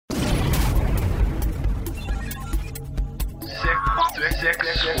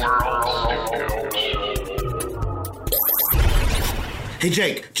Hey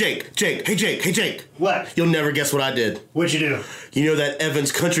Jake. What? You'll never guess what I did. What'd you do? You know that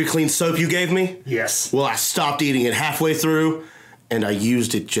Evans Country Clean soap you gave me? Yes. Well, I stopped eating it halfway through, and I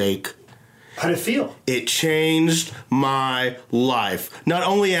used it, Jake. How'd it feel? It changed my life. Not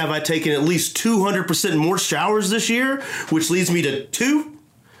only have I taken at least 200% more showers this year, which leads me to 2,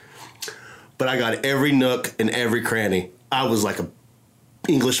 but I got every nook and every cranny. I was like a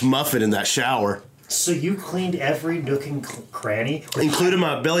English muffin in that shower. So you cleaned every nook and cranny? Including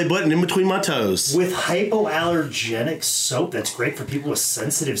my belly button in between my toes. With hypoallergenic soap that's great for people with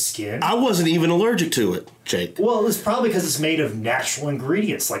sensitive skin? I wasn't even allergic to it, Jake. Well, it's probably because it's made of natural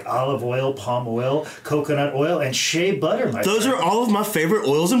ingredients like olive oil, palm oil, coconut oil, and shea butter, Those are all of my favorite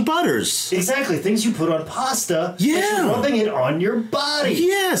oils and butters. Exactly, things you put on pasta. Yeah. But you're rubbing it on your body.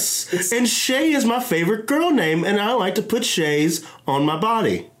 Yes. And Shay is my favorite girl name, and I like to put Shays on my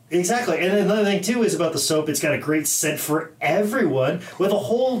body. Exactly. And another thing, too, is about the soap. It's got a great scent for everyone with a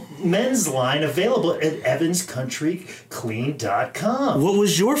whole men's line available at evanscountryclean.com. What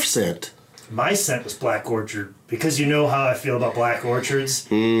was your scent? My scent was Black Orchard, because you know how I feel about Black Orchards.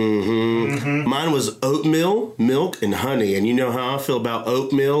 Mine was oatmeal, milk, and honey. And you know how I feel about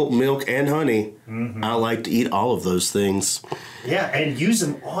oatmeal, milk, and honey. I like to eat all of those things. Yeah, and use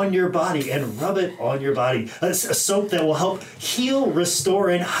them on your body and rub it on your body. It's a soap that will help heal, restore,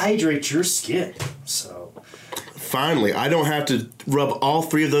 and hydrate your skin. So... Finally, I don't have to rub all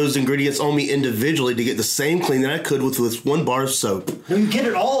 3 of those ingredients on me individually to get the same clean that I could with one bar of soap. No, you get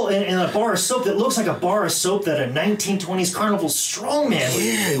it all in a bar of soap that looks like a bar of soap that a 1920s carnival strongman would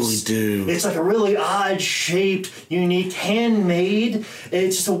use. We do. It's like a really odd-shaped, unique, handmade.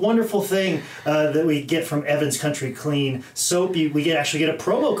 It's just a wonderful thing that we get from Evans Country Clean soap. We actually get a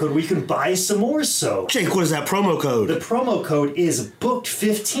promo code where you can buy some more soap. Jake, what is that promo code? The promo code is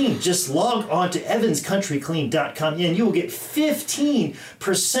BOOKED15. Just log on to evanscountryclean.com and you will get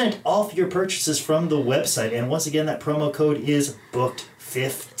 15% off your purchases from the website. And once again, that promo code is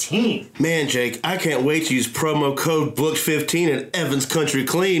BOOKED15. Man, Jake, I can't wait to use promo code BOOKED15 at Evans Country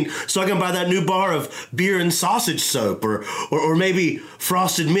Clean so I can buy that new bar of beer and sausage soap or maybe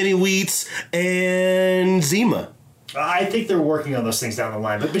frosted mini wheats and Zima. I think they're working on those things down the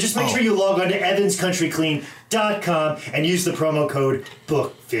line. But just make sure you log on to evanscountryclean.com and use the promo code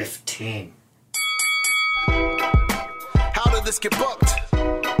BOOK15. How did this get booked?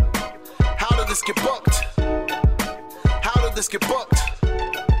 How did this get booked? How did this get booked?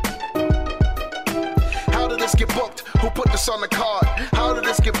 How did this get booked? Who put this on the card? How did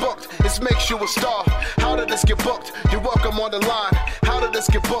this get booked? This makes you a star. How did this get booked? You're welcome on the line. How did this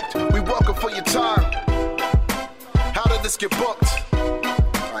get booked? We welcome for your time. How did this get booked? All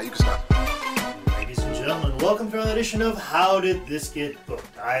right, you can stop. Ladies and gentlemen, welcome to another edition of How Did This Get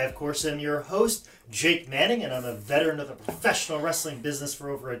Booked? I, of course, am your host, Jake Manning, and I'm a veteran of the professional wrestling business for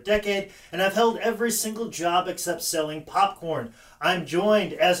over a decade, and I've held every single job except selling popcorn. I'm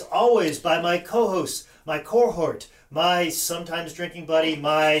joined, as always, by my co-host, my cohort, my sometimes drinking buddy,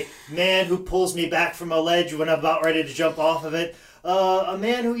 my man who pulls me back from a ledge when I'm about ready to jump off of it, a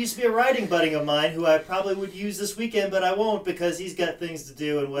man who used to be a riding buddy of mine who I probably would use this weekend, but I won't because he's got things to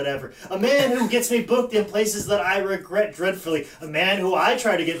do and whatever. A man who gets me booked in places that I regret dreadfully. A man who I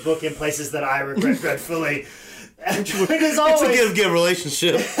try to get booked in places that I regret dreadfully. And joined as always, it's a give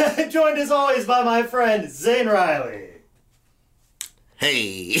relationship. Joined as always by my friend, Zane Riley.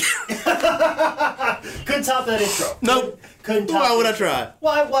 Hey. Couldn't top that intro. Nope. Couldn't top Why would it. I try?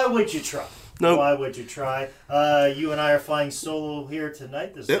 Why would you try? Nope. Why would you try? You and I are flying solo here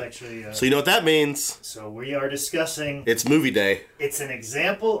tonight. This is actually... So you know what that means. So we are discussing... It's movie day. It's an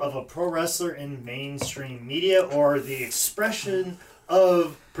example of a pro wrestler in mainstream media, or the expression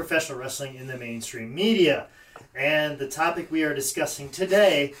of professional wrestling in the mainstream media. And the topic we are discussing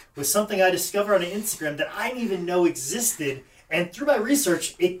today was something I discovered on Instagram that I didn't even know existed. And through my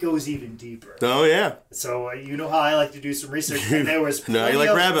research, it goes even deeper. Oh, yeah. So you know how I like to do some research. And there was No, you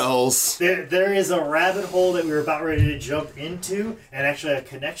like rabbit holes. There is a rabbit hole that we were about ready to jump into, and actually a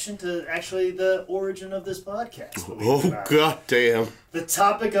connection to actually the origin of this podcast. Oh, god damn. The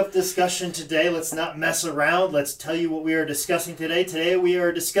topic of discussion today, let's not mess around. Let's tell you what we are discussing today. Today we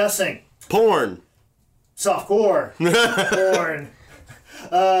are discussing... Porn. Softcore. Porn.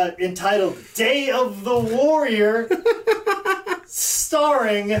 Entitled Day of the Warrior,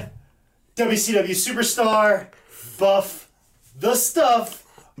 starring WCW superstar Buff the Stuff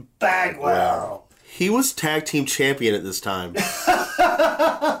Bagwell. He was tag team champion at this time.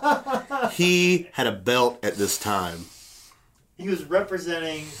 He had a belt at this time. He was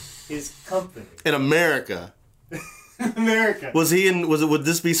representing his company. In America. America. Was he in? Would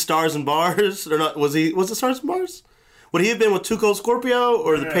this be Stars and Bars or not? Was it Stars and Bars? Would he have been with Too Cold Scorpio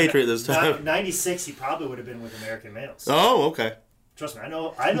or the Patriot this time? 96, he probably would have been with American Males. Oh, okay. Trust me, I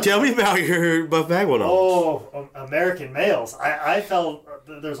know. Tell me about your Buff Bagwell knowledge. Oh, American Males. I felt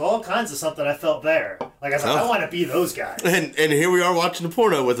there's all kinds of something I felt there. Like I said, I want to be those guys. And here we are watching the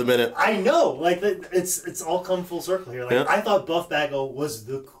porno with a minute. I know, like it's all come full circle here. Like Yeah. I thought Buff Bagwell was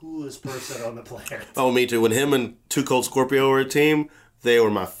the coolest person on the planet. Oh, me too. When him and Too Cold Scorpio were a team, they were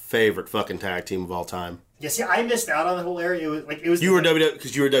my favorite fucking tag team of all time. Yeah, see, I missed out on the whole area. It was You were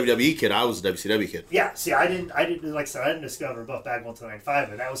because you were a WWE kid. I was a WCW kid. Yeah, see, I didn't like I said, I didn't discover Buff Bagwell until '95,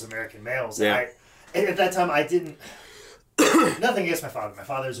 but that was American Males. Yeah. And at that time, I didn't. Nothing against my father. My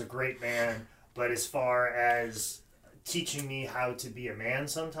father's a great man, but as far as teaching me how to be a man,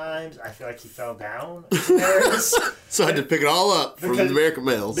 sometimes I feel like he fell down. So I had to pick it all up from the American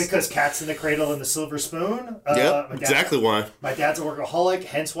Males. Because Cats in the Cradle and the Silver Spoon. Yep, exactly why. My dad's a workaholic,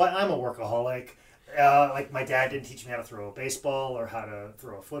 hence why I'm a workaholic. Like my dad didn't teach me how to throw a baseball or how to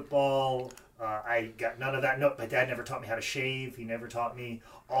throw a football. I got none of that. No, my dad never taught me how to shave. He never taught me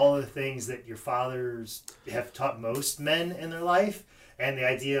all the things that your fathers have taught most men in their life. And the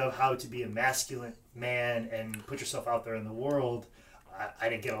idea of how to be a masculine man and put yourself out there in the world, I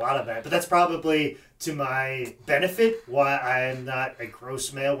didn't get a lot of that. But that's probably to my benefit why I'm not a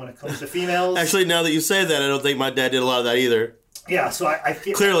gross male when it comes to females. Actually, now that you say that, I don't think my dad did a lot of that either. Yeah, so I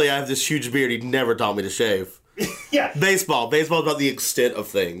feel... Clearly, I have this huge beard. He never taught me to shave. Yeah. Baseball is about the extent of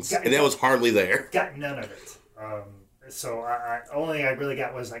things. And that was hardly there. Got none of it. So I only thing I really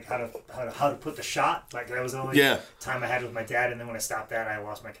got was like how to put the shot. Like that was the only time I had with my dad, and then when I stopped that, I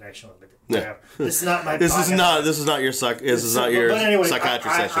lost my connection with it. Yeah. This is not my. This is not your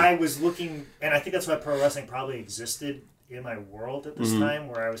psychiatric session. I was looking, and I think that's why pro wrestling probably existed in my world at this time,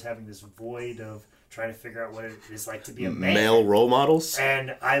 where I was having this void of trying to figure out what it is like to be a man. Male role models.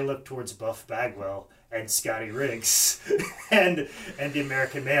 And I looked towards Buff Bagwell and Scotty Riggs and the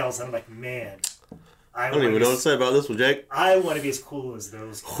American Males, and I'm like, man. I don't even know what to say about this one, Jake. I want to be as cool as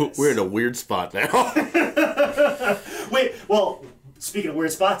those guys. We're in a weird spot now. Wait, well, speaking of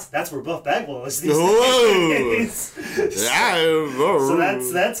weird spots, that's where Buff Bagwell is these days.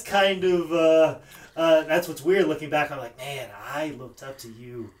 So that's kind of that's what's weird looking back. I'm like, man, I looked up to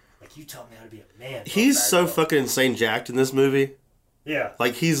you. Like you taught me how to be a man. He's so fucking insane jacked in this movie. Yeah.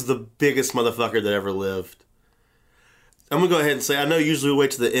 Like he's the biggest motherfucker that ever lived. I'm gonna go ahead and say I know usually we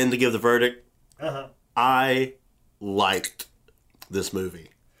wait to the end to give the verdict. Uh-huh. I liked this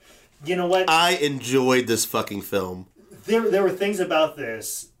movie. You know what? I enjoyed this fucking film. There were things about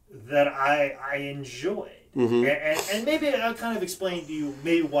this that I enjoyed. Mm-hmm. And maybe I'll kind of explain to you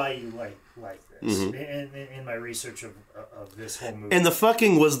maybe why you like this in my research of this whole movie. And the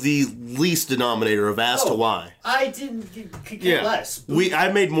fucking was the least denominator of as to why. I could care less. I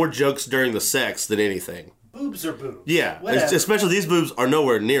made more jokes during the sex than anything. Boobs are boobs. Yeah, especially these boobs are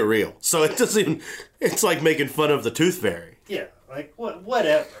nowhere near real. So it doesn't even... It's like making fun of the Tooth Fairy. Yeah, like,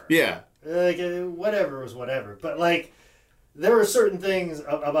 whatever. Yeah. Like, whatever was whatever. But, like, there were certain things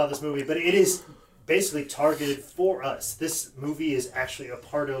about this movie, but it is basically targeted for us. This movie is actually a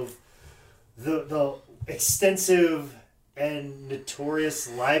part of the extensive and notorious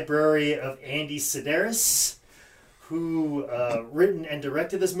library of Andy Sedaris, who written and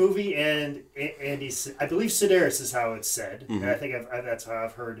directed this movie, and Andy, I believe Sedaris is how it's said, and I think that's how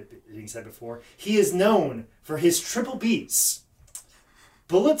I've heard it being said before. He is known for his triple Bs: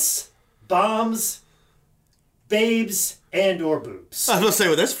 bullets, bombs, babes, and or boobs. I was going to say,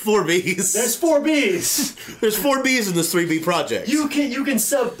 well, there's 4 Bs. There's 4 Bs. There's 4 Bs in this 3B project. You can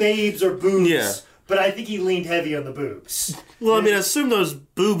sub babes or boobs, but I think he leaned heavy on the boobs. Well, I mean, I assume those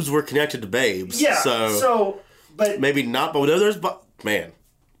boobs were connected to babes. Yeah, so but maybe not, but there's... Man.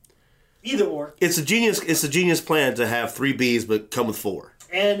 Either or. It's a genius plan to have 3 Bs, but come with 4.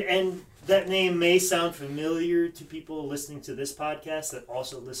 And that name may sound familiar to people listening to this podcast that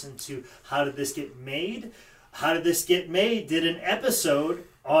also listen to How Did This Get Made? How Did This Get Made did an episode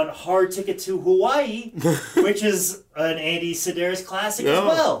on Hard Ticket to Hawaii, which is an Andy Sedaris classic as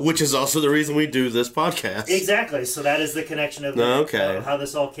well. Which is also the reason we do this podcast. Exactly. So that is the connection of how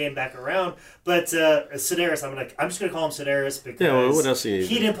this all came back around. But Sedaris, I'm just gonna call him Sedaris because what else he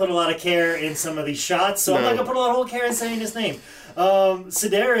didn't put a lot of care in some of these shots, so I'm not gonna put a lot of care in saying his name.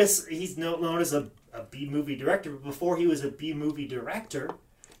 Sedaris, he's known as a B movie director, but before he was a B movie director,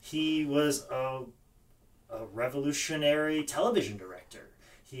 he was a revolutionary television director.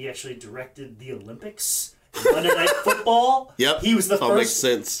 He actually directed the Olympics, Monday Night Football. Yep, he was the first. Makes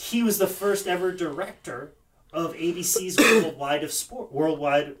sense. He was the first ever director of ABC's Wide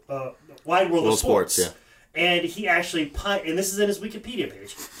World of Sports. Yeah. And he actually, and this is in his Wikipedia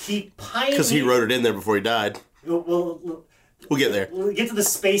page, he pioneered... Because he wrote it in there before he died. We'll get there. We'll get to the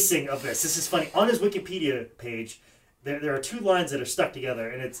spacing of this. This is funny. On his Wikipedia page, there are two lines that are stuck together,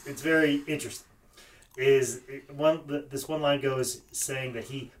 and it's very interesting. This one line goes saying that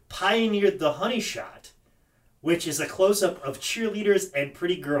he pioneered the honey shot, which is a close-up of cheerleaders and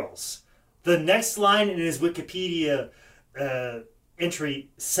pretty girls. The next line in his Wikipedia entry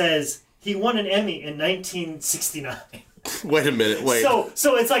says he won an Emmy in 1969. Wait a minute, wait. So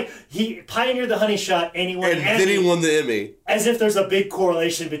it's like he pioneered the honey shot and he won an Emmy. And then he won the Emmy. As if there's a big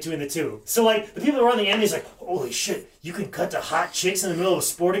correlation between the two. So like the people that were on the Emmys like, holy shit, you can cut to hot chicks in the middle of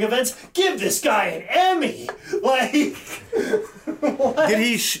sporting events? Give this guy an Emmy! Like what?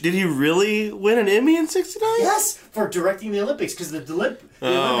 Did he really win an Emmy in '69? Yes, for directing the Olympics, because the Olympics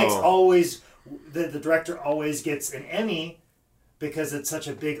always the director always gets an Emmy. Because it's such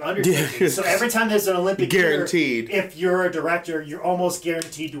a big undertaking. So every time there's an Olympic guaranteed. year, if you're a director, you're almost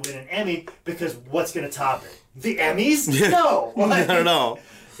guaranteed to win an Emmy, because what's going to top it? The Emmys? No. I don't know.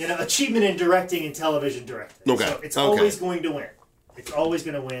 Achievement in directing and television directing. Okay. So it's always going to win. It's always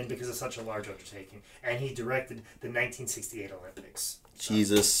going to win because it's such a large undertaking. And he directed the 1968 Olympics.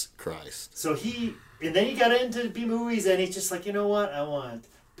 Jesus Christ. So and then he got into B-movies, and he's just like, you know what? I want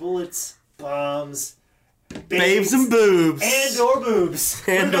bullets, bombs, babes and boobs. And/or boobs.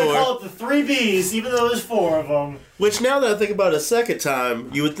 We're going to call it the 3 Bs, even though there's 4 of them. Which, now that I think about it a second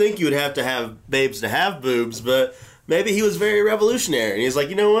time, you would think you would have to have babes to have boobs, but maybe he was very revolutionary. And he's like,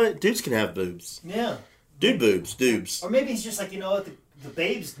 you know what? Dudes can have boobs. Yeah. Dudes. Or maybe he's just like, you know what? The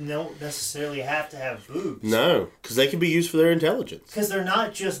babes don't necessarily have to have boobs. No, because they can be used for their intelligence. Because they're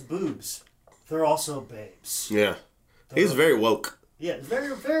not just boobs. They're also babes. Yeah. He's very woke. Yeah,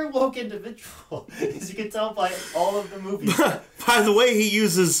 very, very woke individual, as you can tell by all of the movies. By the way, he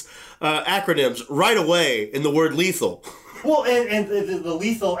uses acronyms right away in the word lethal. Well, and the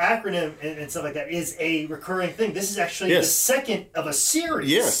lethal acronym and stuff like that is a recurring thing. This is actually the second of a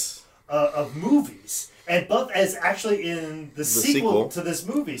series of movies. And Buff is actually in the sequel to this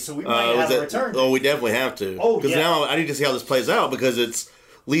movie, so we might have a return. Oh, we definitely have to. Oh, because now I need to see how this plays out, because it's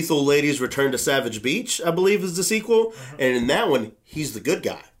Lethal Ladies Return to Savage Beach, I believe, is the sequel, and in that one, he's the good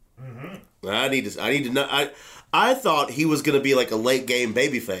guy. I need to know. I thought he was going to be like a late game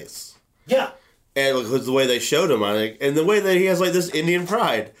babyface. Yeah, and because the way they showed him, I think, and the way that he has like this Indian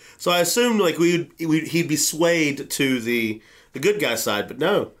pride, so I assumed like he'd be swayed to the good guy side, but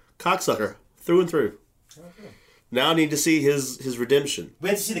no, cocksucker through and through. Okay. Now I need to see his redemption. We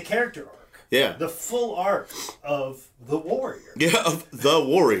have to see the character arc. Yeah. The full arc of the warrior. Yeah, of the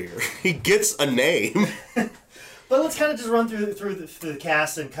warrior. He gets a name. But let's kind of just run through the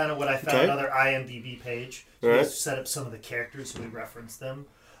cast and kind of what I found on their IMDb page. So set up some of the characters, so we reference them.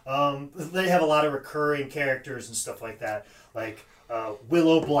 They have a lot of recurring characters and stuff like that. Like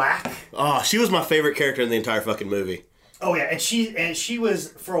Willow Black. Oh, she was my favorite character in the entire fucking movie. Oh yeah, and she was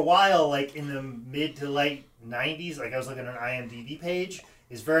for a while like in the mid to late 90s. Like I was looking at an IMDb page.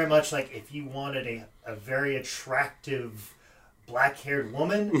 Is very much like if you wanted a very attractive black-haired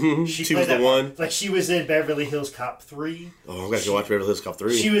woman, she was the one. Like she was in Beverly Hills Cop 3. Oh, I got to watch Beverly Hills Cop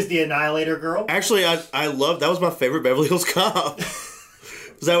 3. She was the Annihilator girl. Actually, I loved, that was my favorite Beverly Hills Cop.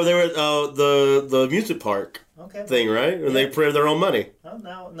 Was that where they were at the amusement park thing, right? And they printed their own money.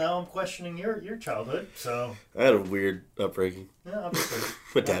 Well, now I'm questioning your childhood, so... I had a weird upbringing. Yeah, obviously.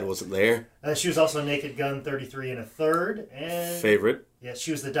 My dad wasn't there. She was also Naked Gun 33 1/3. And favorite. Yeah,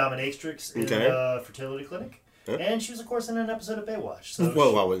 she was the dominatrix in the fertility clinic. Huh? And she was, of course, in an episode of Baywatch. So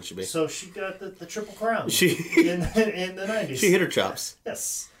why wouldn't she be? So she got the triple crown in the 90s. She hit her chops.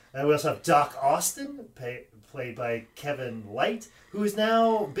 Yes. And we also have Doc Austin, played by Kevin Light, who is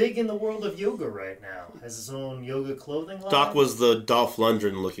now big in the world of yoga right now. Has his own yoga clothing line. Doc was the Dolph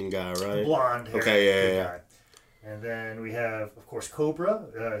Lundgren looking guy, right? Blonde hair. Okay, yeah. And then we have, of course,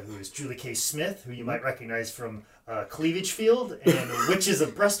 Cobra, who is Julie K. Smith, who you might recognize from Cleavage Field and Witches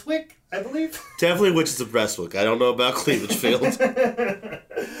of Brestwick, I believe. Definitely Witches of Brestwick. I don't know about Cleavage Field.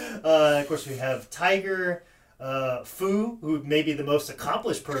 Of course, we have Tiger Fu, who may be the most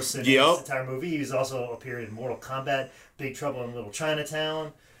accomplished person in this entire movie. He's also appeared in Mortal Kombat, Big Trouble in Little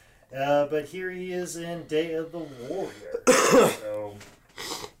Chinatown. But here he is in Day of the Warrior.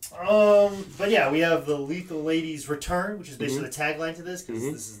 But yeah, we have the Lethal Ladies Return, which is basically the tagline to this, because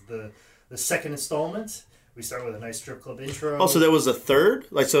this is the second installment. We start with a nice strip club intro. Oh, so there was a third?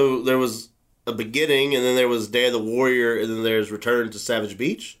 So there was a beginning, and then there was Day of the Warrior, and then there's Return to Savage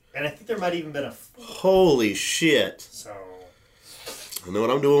Beach? And I think there might even been a fourth. Holy shit. So... I know what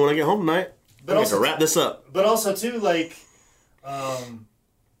I'm doing when I get home tonight. But I have to wrap this up. But also, too, like...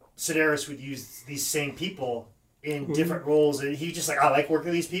 Sedaris would use these same people in different roles, and he just like, I like working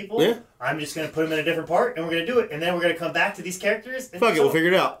with these people. Yeah. I'm just going to put them in a different part, and we're going to do it, and then we're going to come back to these characters. And Fuck it, we'll figure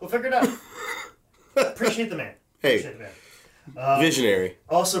it out. We'll figure it out. Appreciate the man. Hey. Appreciate the man. Visionary.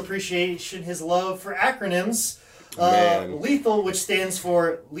 Also appreciation his love for acronyms. Man. Lethal, which stands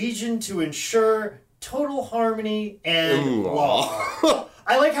for Legion to Ensure Total Harmony and Law.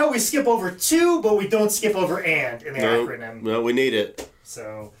 I like how we skip over two, but we don't skip over and in the acronym. No, we need it.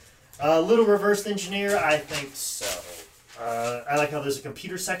 So, little reversed engineer, I think so. I like how there's a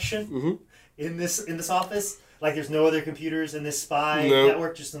computer section in this office. Like there's no other computers in this spy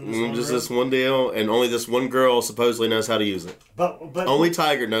network, just in this one just room. this one deal, and only this one girl supposedly knows how to use it. But Only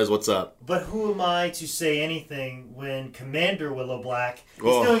Tiger knows what's up. But who am I to say anything when Commander Willow Black is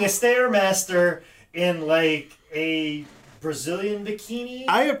doing a Stairmaster in like a Brazilian bikini?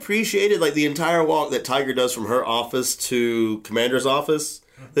 I appreciated like the entire walk that Tiger does from her office to Commander's office.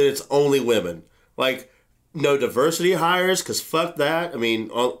 That it's only women. Like no diversity hires, because fuck that. I mean,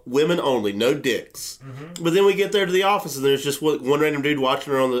 women only, no dicks. But then we get there to the office and there's just one random dude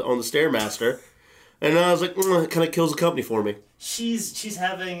watching her on the Stairmaster. And I was like, it kind of kills the company for me. She's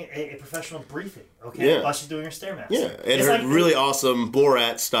having a professional briefing, okay? Yeah. While she's doing her Stairmaster. Yeah, and It's her like really awesome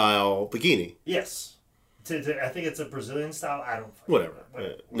Borat-style bikini. Yes. I think it's a Brazilian style. I don't... Whatever.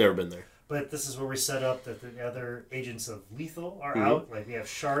 Never been there. But this is where we set up that the other agents of Lethal are out. Like we have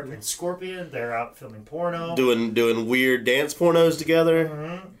Shark and Scorpion. They're out filming porno. Doing weird dance pornos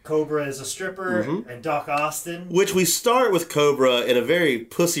together. Cobra is a stripper. And Doc Austin. Which we start with Cobra in a very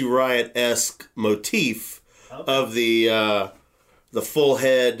Pussy Riot-esque motif of the full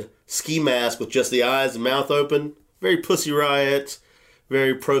head ski mask with just the eyes and mouth open. Very Pussy Riot,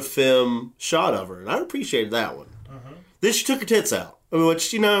 very pro-femme shot of her. And I appreciated that one. Then she took her tits out. I mean, which,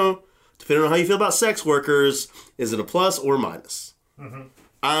 depending on how you feel about sex workers, is it a plus or a minus?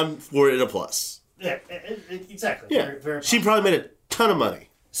 I'm for it a plus. Yeah, exactly. Yeah. Very, very she probably made a ton of money.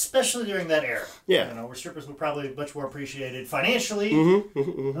 especially during that era. Yeah. Where strippers were probably much more appreciated financially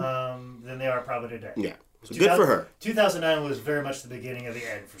than they are probably today. Yeah. So good for her. 2009 was very much the beginning of the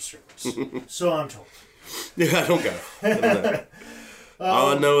end for strippers. So I'm told. Yeah, I don't go. I don't know.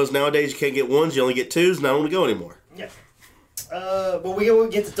 All I know is nowadays you can't get ones, you only get twos, and I don't want to go anymore. Yeah. But we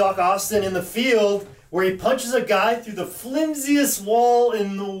get to Doc Austin in the field where he punches a guy through the flimsiest wall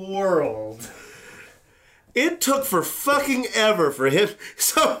in the world. It took for fucking ever for him.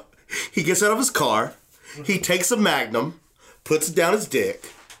 So he gets out of his car, he takes a Magnum, puts it down his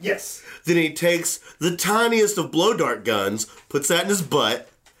dick. Yes. Then he takes the tiniest of blow dart guns, puts that in his butt,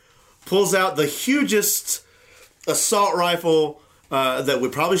 pulls out the hugest assault rifle that we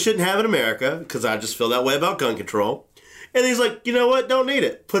probably shouldn't have in America, because I just feel that way about gun control. And he's like, you know what? Don't need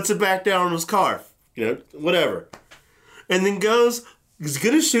it. Puts it back down in his car. You know, whatever. And then he's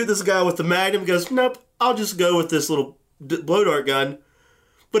going to shoot this guy with the Magnum. Goes, nope, I'll just go with this little blow dart gun.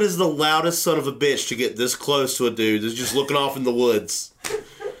 But is the loudest son of a bitch to get this close to a dude that's just looking off in the woods.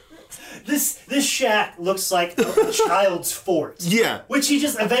 This shack looks like a child's fort. Yeah. Which he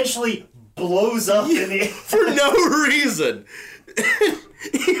just eventually blows up in the air. For no reason.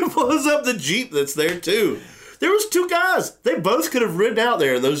 He blows up the Jeep that's there too. There was two guys. They both could have ridden out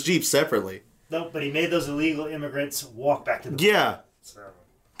there in those Jeeps separately. Nope, but he made those illegal immigrants walk back to the Yeah. So.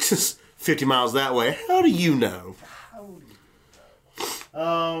 Just 50 miles that way. How do you know?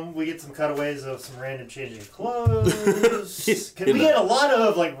 We get some cutaways of some random changing clothes. We get a lot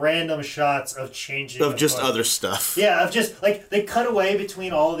of random shots of changing Of just clothes. other stuff. Yeah, of just they cut away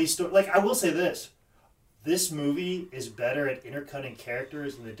between all of these stories. I will say this movie is better at intercutting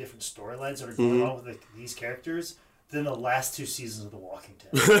characters and the different storylines that are going on with these characters than the last two seasons of The Walking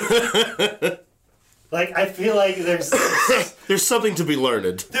Dead. I feel like there's something to be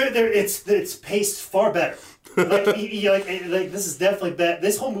learned. It's paced far better. This is definitely better.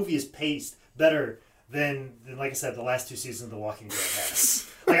 This whole movie is paced better than like I said, the last two seasons of The Walking Dead has.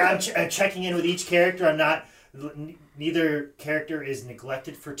 I'm checking in with each character. I'm not. Neither character is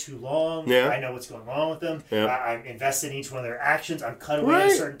neglected for too long. Yeah. I know what's going on with them. Yeah. I'm invested in each one of their actions. I'm cut away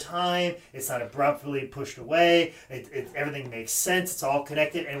at a certain time. It's not abruptly pushed away. Everything makes sense. It's all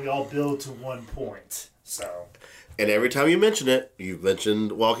connected, and we all build to one point. So. And every time you mention it, you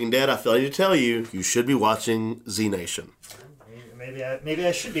mentioned Walking Dead, I feel like to tell you, you should be watching Z Nation. Maybe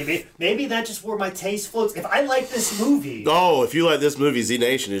I should be. Maybe that's just where my taste floats. If I like this movie... Oh, if you like this movie, Z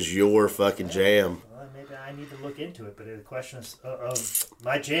Nation is your fucking jam. Well, maybe I need to look into it. But the question is, of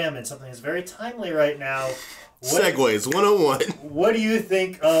my jam and something that's very timely right now... Segways 101. What do you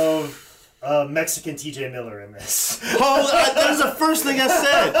think of Mexican TJ Miller in this? Oh, that was the first thing I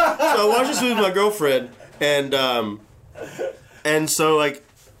said. So I watched this movie with my girlfriend, and so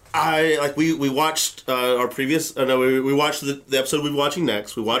we watched our previous. No, we watched the episode we're watching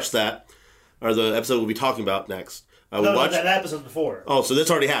next. We watched that, or the episode we'll be talking about next. We watched that episode before. Oh, so that's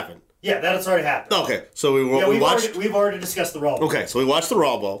already happened. Yeah, that's already happened. Okay, so we watched. We've already discussed the Raw Bowl. Okay, so we watched the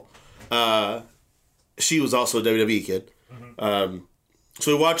Raw Bowl. She was also a WWE kid. Mm-hmm.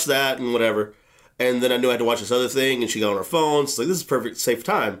 So we watched that and whatever. And then I knew I had to watch this other thing, and she got on her phone. So like, this is perfect, safe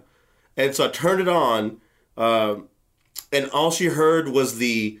time. And so I turned it on, and all she heard was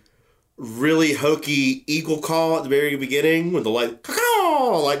the really hokey eagle call at the very beginning with the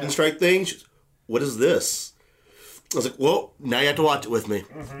lightning strike thing. She's, what is this? I was like, well, now you have to watch it with me.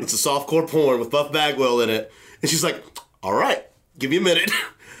 Mm-hmm. It's a softcore porn with Buff Bagwell in it. And she's like, all right, give me a minute.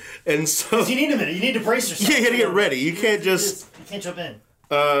 And so you need a minute. You need to brace yourself. Yeah, you got to get ready. You can't just... You can't jump in.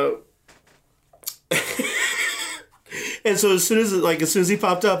 And so as soon as he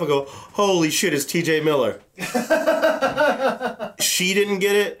popped up, I go, holy shit, it's TJ Miller. She didn't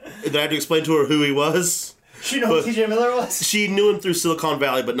get it. Then I had to explain to her who he was. She knew who TJ Miller was? She knew him through Silicon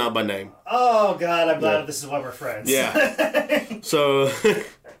Valley, but not by name. Oh, God, I'm glad this is why we're friends. Yeah. So,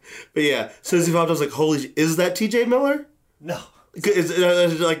 but yeah, as soon as he popped up, I was like, holy, is that TJ Miller? No.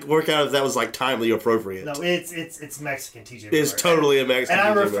 It's like work out if that was like timely appropriate. No, it's Mexican TJ Miller. It's totally a Mexican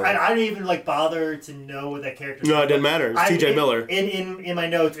TJ Miller. I didn't even bother to know what that character. No, it didn't matter. It's TJ Miller. In my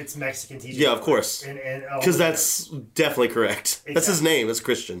notes, it's Mexican TJ. Yeah, of course. Because that's definitely correct. Exactly. That's his name. That's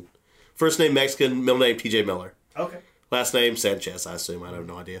Christian. First name Mexican, middle name TJ Miller. Okay. Last name Sanchez. I assume. I have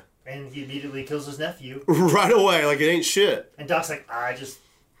no idea. And he immediately kills his nephew right away, like it ain't shit. And Doc's like, I just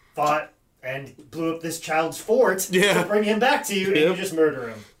fought and blew up this child's fort to bring him back to you, and you just murder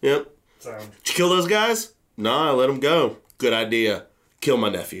him. Yep. So. Did you kill those guys? Nah, I let them go. Good idea. Kill my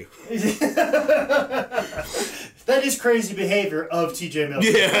nephew. That is crazy behavior of TJ Miller.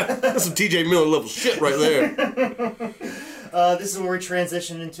 Yeah, that's some TJ Miller level shit right there. This is where we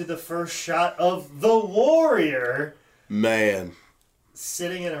transition into the first shot of the Warrior. Man.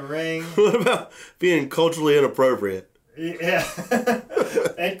 Sitting in a ring. What about being culturally inappropriate? Yeah,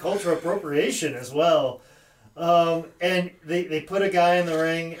 and cultural appropriation as well. And they put a guy in the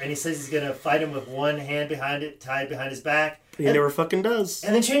ring, and he says he's going to fight him with one hand tied behind his back. He never fucking does.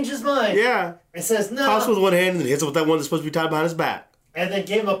 And then changes his mind. Yeah. And says, no. Toss with one hand, and then hits him with that one that's supposed to be tied behind his back. And then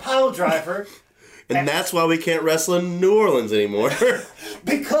gave him a pile driver. And that's why we can't wrestle in New Orleans anymore.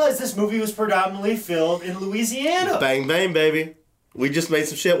 Because this movie was predominantly filmed in Louisiana. Bang, bang, baby. We just made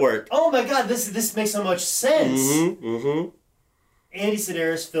some shit work. Oh my God, this makes so much sense. Mm-hmm, mm-hmm. Andy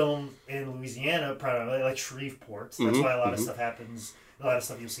Sedaris filmed in Louisiana, primarily like Shreveport. So that's why a lot of stuff happens. A lot of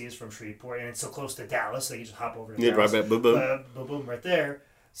stuff you'll see is from Shreveport, and it's so close to Dallas, so you just hop over to Dallas. Right back, boom, boom. Boom, boom, right there.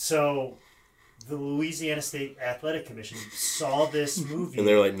 So the Louisiana State Athletic Commission saw this movie. And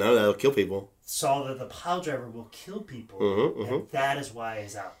they're like, no, that'll kill people. Saw that the pile driver will kill people, and that is why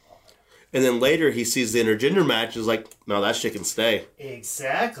he's outlawed. And then later he sees the intergender match and is like, no, that shit can stay.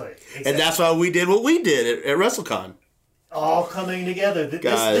 Exactly. And that's why we did what we did at WrestleCon. All coming together.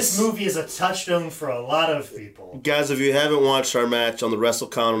 This movie is a touchstone for a lot of people. Guys, if you haven't watched our match on the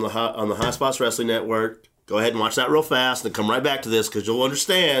WrestleCon on the High Spots Wrestling Network, go ahead and watch that real fast and then come right back to this because you'll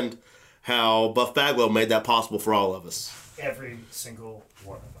understand how Buff Bagwell made that possible for all of us. Every single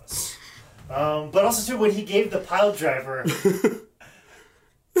one of us. But also, too, when he gave the pile driver...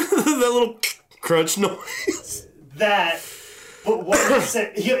 that little crunch noise. But what he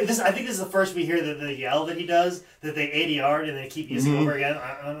said, I think this is the first we hear the yell that he does, that they ADR'd and they keep using over again.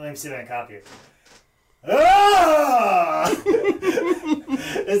 Let me see if I can copy it. Ah!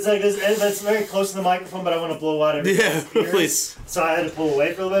 It's like this, and it's very close to the microphone, but I want to blow out everything. Yeah, please. So I had to pull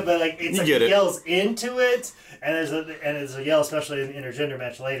away for a little bit, but like it's like he yells into it, and there's a yell, especially in the intergender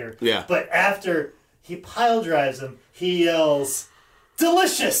match later. Yeah. But after he pile drives him, he yells,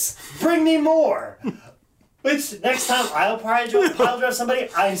 "Delicious! Bring me more!" Which, next time I'll probably pile drive somebody,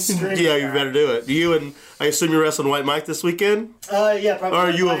 I'm screaming. Yeah, you better do it. You and I assume you're wrestling White Mike this weekend? Yeah, probably.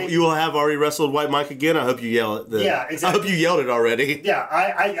 Or you will have already wrestled White Mike again? I hope you yell it. Yeah, exactly. I hope you yelled it already. Yeah,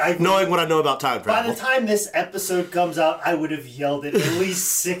 I knowing what I know about time travel. By the time this episode comes out, I would have yelled it at least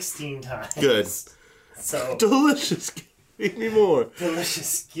 16 times. Good. So delicious. Give me more.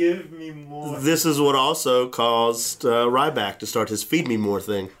 Delicious. Give me more. This is what also caused Ryback to start his Feed Me More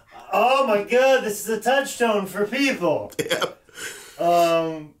thing. Oh my God, this is a touchstone for people. Yeah.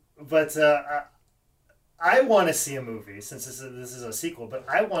 But I want to see a movie, since this is a sequel, but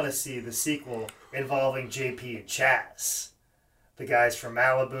I want to see the sequel involving JP and Chaz. The guys from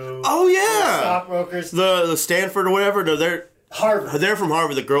Malibu. Oh, yeah. The stockbrokers. The Stanford or whatever. No, they're... Harvard. They're from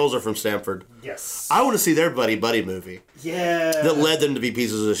Harvard. The girls are from Stanford. Yes. I want to see their buddy movie Yeah. that led them to be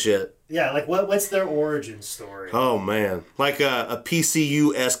pieces of shit. Yeah, like what's their origin story? Oh man, like a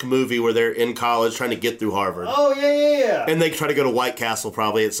PCU-esque movie where they're in college trying to get through Harvard. Oh yeah. And they try to go to White Castle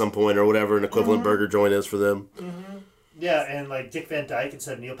probably at some point or whatever an equivalent burger joint is for them. Yeah, and like Dick Van Dyke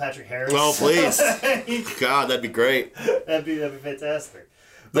instead of Neil Patrick Harris. Oh please, God, that'd be great. that'd be fantastic.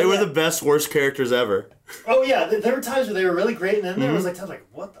 They But were yeah. the best worst characters ever. Oh yeah, there were times where they were really great, and then there was like times like,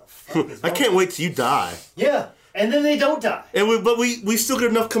 what the fuck is I wrong can't wait till you die. Yeah, and then they don't die. And we still get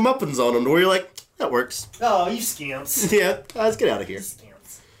enough comeuppance on them to where you're like, that works. Oh, you scamps. Yeah, let's get out of here.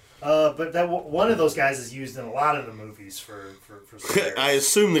 Scamps. But one of those guys is used in a lot of the movies for swears. I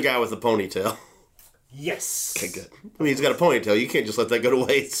assume the guy with the ponytail. Yes. Okay, good. I mean, he's got a ponytail. You can't just let that go to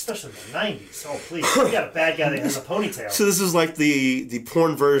waste. Especially in the 90s. Oh, please. You got a bad guy that has a ponytail. So this is like the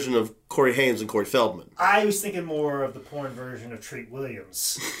porn version of Corey Haim and Corey Feldman. I was thinking more of the porn version of Treat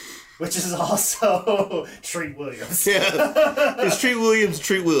Williams, which is also Treat Williams. Yeah, it's Treat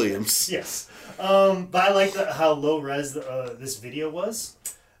Williams. Yes. But I like how low res this video was.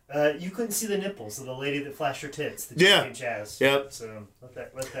 You couldn't see the nipples of the lady that flashed her tits. The Yeah. Chaz. Yep. So let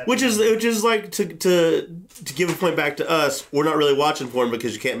that. Which is like to give a point back to us. We're not really watching porn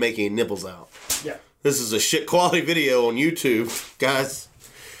because you can't make any nipples out. Yeah. This is a shit quality video on YouTube, guys.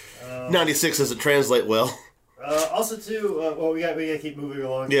 96 doesn't translate well. Also, too, well, we got to keep moving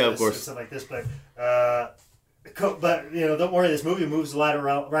along. Yeah, to of course. Stuff like this, but don't worry. This movie moves right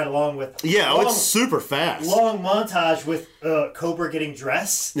along with It's super fast. long montage with Cobra getting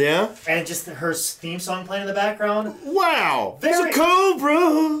dressed. Yeah. And just her theme song playing in the background. Wow. Very- It's a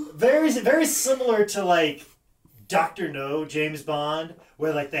cobra. Very similar to like Dr. No, James Bond,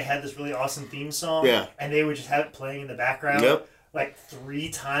 where like they had this really awesome theme song. Yeah. And they would just have it playing in the background. Yep. Like 3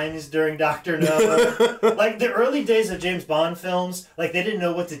 times during Dr. No. Like the early days of James Bond films, like they didn't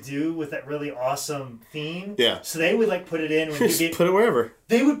know what to do with that really awesome theme. Yeah. So they would like put it in when he'd Just be, put it wherever.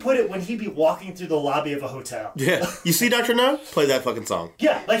 they would put it when he'd be walking through the lobby of a hotel. Yeah. You see Dr. No? Play that fucking song.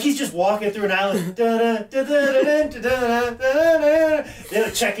 Yeah, like he's just walking through an island,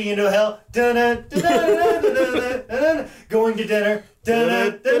 checking into hell, going to dinner.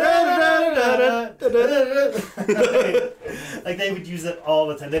 Like they would use it all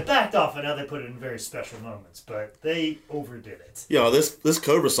the time. They backed off and now they put it in very special moments, but they overdid it. This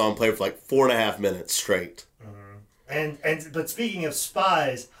Cobra song played for like 4.5 minutes straight. But speaking of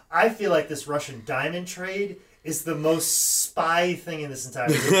spies, I feel like this Russian diamond trade is the most spy thing in this entire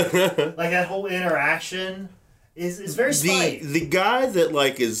movie. Like that whole interaction is very spy. The guy that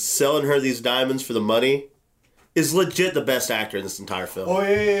like is selling her these diamonds for the money is legit the best actor in this entire film. Oh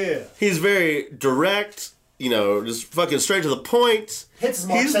yeah. He's very direct, just fucking straight to the point. Hits his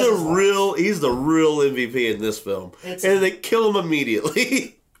mark, He's says his lines. he's the real MVP in this film. And they kill him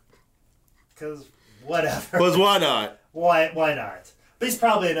immediately. Because whatever. Because why not? Why not? But he's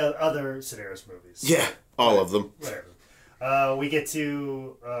probably in other Sedaris movies. Yeah, all of them. Whatever. We get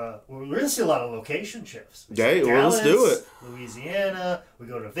to we really see a lot of location shifts. We see Okay, well, let's do Dallas, it. Louisiana. We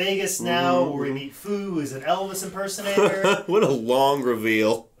go to Vegas now, where we meet Fu, who's an Elvis impersonator. What a long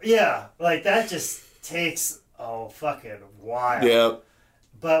reveal. Yeah, like that just takes a fucking while. Yeah.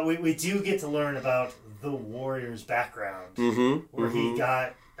 But we do get to learn about the Warrior's background, where he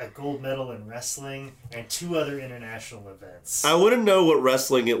got a gold medal in wrestling and 2 other international events. I want to know what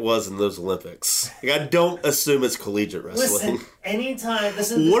wrestling it was in those Olympics. Like, I don't assume it's collegiate wrestling. Listen, anytime this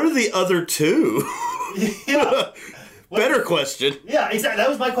is What are the other 2? yeah. Better question. Yeah, exactly. That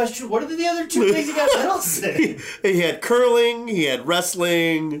was my question. What are the other 2 things he got medals in? He had curling, he had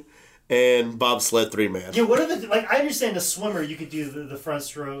wrestling, and bobsled 3-man. Yeah, what are the I understand the swimmer you could do the front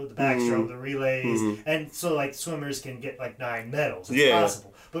stroke, the back stroke, the relays, and so like swimmers can get like 9 medals. It's possible.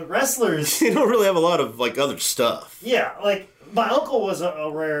 But wrestlers, You don't really have a lot of like other stuff. yeah, like my uncle was a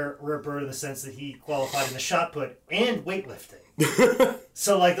rare bird in the sense that he qualified in the shot put and weightlifting.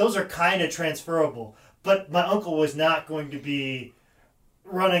 So like those are kind of transferable. But my uncle was not going to be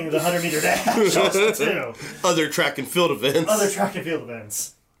running the 100-meter dash also too. Other track and field events. Other track and field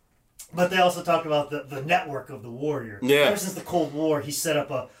events. But they also talked about the network of the Warrior. Yeah. Ever since the Cold War, he set up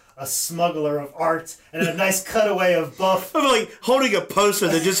a smuggler of art and a nice cutaway of buff. I'm like holding a poster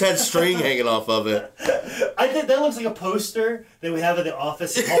that just had string hanging off of it. I think that looks like a poster that we have in the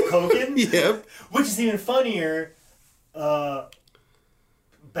office of Hulk Hogan. Yep. Which is even funnier.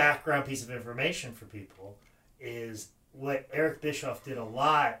 Background piece of information for people is what Eric Bischoff did a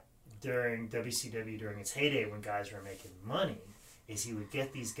lot during WCW during its heyday when guys were making money is he would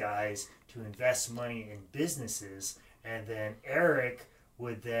get these guys to invest money in businesses and then Eric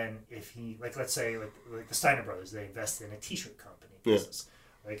would then, if he, like, let's say, like the Steiner brothers, they invested in a T-shirt company business,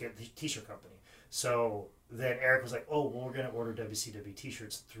 like a T-shirt company. So then Eric was like, "Oh, well, we're going to order WCW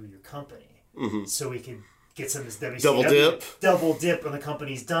T-shirts through your company, so we can get some of this WCW double dip on the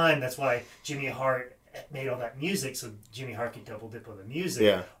company's dime." That's why Jimmy Hart made all that music, so Jimmy Hart could double dip on the music.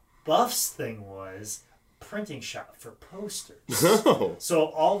 Yeah. Buff's thing was printing shop for posters. Oh. So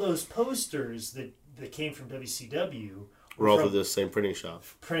all those posters that came from WCW were all through the same printing shop.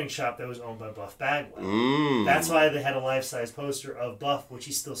 Printing shop that was owned by Buff Bagwell. That's why they had a life-size poster of Buff, which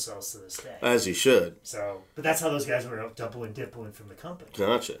he still sells to this day. As he should. So, but that's how those guys were double and dippling from the company.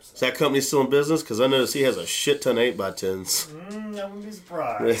 Gotcha. Is that company still in business? Because I noticed he has a shit ton of 8x10s. I wouldn't be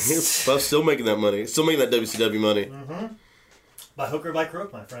surprised. Buff's still making that money. Still making that WCW money. By hook or by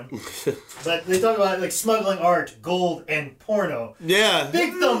crook, my friend. But they talk about like smuggling art, gold, and porno. Yeah.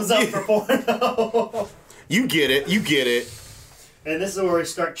 Big thumbs up for porno. You get it. You get it. And this is where we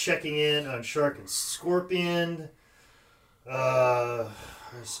start checking in on Shark and Scorpion. They're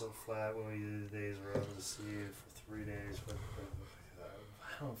so flat. What we do the days we're able to see it for 3 days.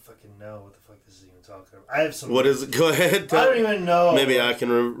 I don't fucking know what the fuck this is even talking about. I have some. What is it? Go ahead. I don't even know. Maybe I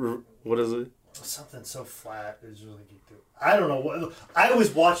can. What is it? Something so flat is really good. I don't know what. I was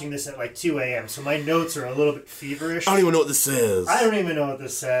watching this at like 2 a.m., so my notes are a little bit feverish. I don't even know what this says. I don't even know what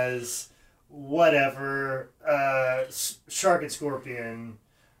this says. Whatever. Shark and Scorpion.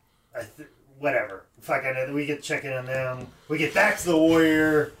 Whatever. Fuck, I know. We get checking on them. We get back to the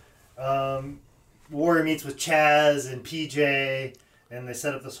Warrior. Warrior meets with Chaz and PJ, and they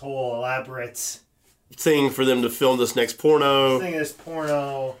set up this whole elaborate thing for them to film this next porno.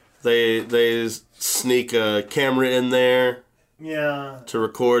 They sneak a camera in there. Yeah. To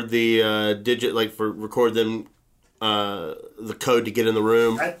record the record them the code to get in the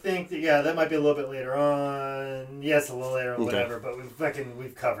room. I think that might be a little bit later on. Yes, a little later on, whatever. But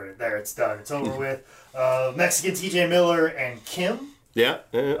we've covered it. There, it's done. It's over with. Mexican TJ Miller and Kim. Yeah.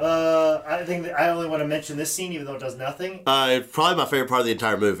 I think that I only want to mention this scene, even though it does nothing. Probably my favorite part of the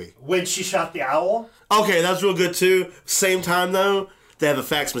entire movie. When she shot the owl. Okay, that's real good too. Same time though, they have a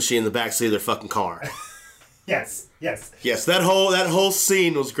fax machine in the backseat of their fucking car. Yes. That whole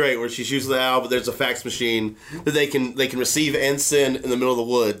scene was great, where she shoots the owl, but there's a fax machine that they can receive and send in the middle of the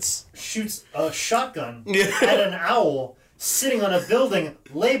woods. Shoots a shotgun at an owl sitting on a building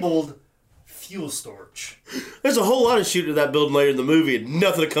labeled fuel storage. There's a whole lot of shooting at that building later in the movie, and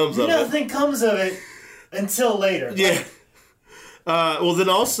nothing comes of it. Nothing comes of it until later. Yeah. Well, then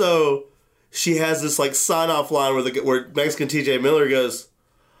also she has this like sign-off line where Mexican TJ Miller goes,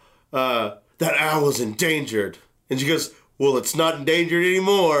 "That owl is endangered," and she goes, "Well, it's not endangered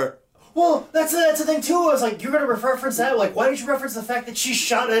anymore." Well, that's the thing too. I was like, you're gonna reference that? Like, why did you reference the fact that she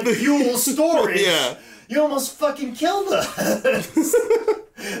shot at fuel storage? Yeah. You almost fucking killed us.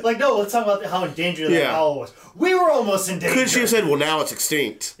 Like, no, let's talk about how endangered that owl was. We were almost endangered. Could she have said, "Well, now it's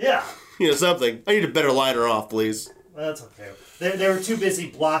extinct"? Yeah. Something. I need a better lighter off, please. That's okay. They were too busy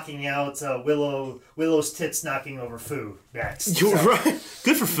blocking out Willow's tits knocking over Fu next. You're right.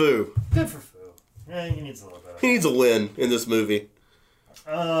 Good for Fu. Good for Fu. Yeah, he needs a little bit. He needs a win in this movie.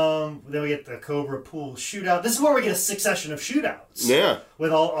 Then we get the Cobra Pool shootout. This is where we get a succession of shootouts. Yeah.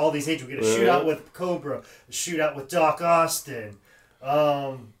 With all these agents. We get a shootout with Cobra, a shootout with Doc Austin.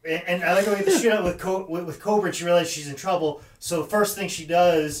 And I like how we get the shootout with Cobra, and she realizes she's in trouble. So the first thing she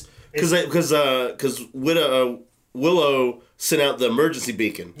does is... Because Willow sent out the emergency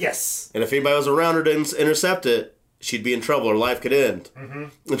beacon. Yes. And if anybody was around her to intercept it, she'd be in trouble. Her life could end.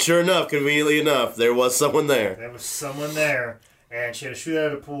 Mm-hmm. And sure enough, conveniently enough, there was someone there. There was someone there. And she had to shoot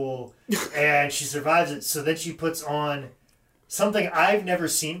out of the pool. And she survives it. So then she puts on something I've never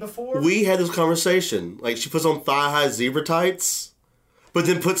seen before. We had this conversation. Like, she puts on thigh-high zebra tights, but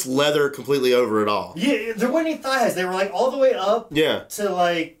then puts leather completely over it all. Yeah, there weren't any thigh highs. They were, like, all the way up to,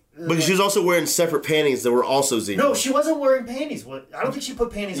 like... But she was also wearing separate panties that were also zebra. No, she wasn't wearing panties. I don't think she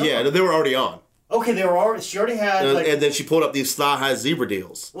put panties on. Yeah, they were already on. Okay, they were already. She already had. And then she pulled up these thigh-high zebra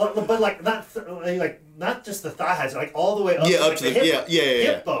deals. But like not just the thigh highs, like all the way up. Yeah, to, up like, to the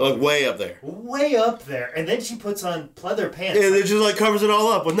hip bone. Like way up there. Way up there, and then she puts on pleather pants. And it just like covers it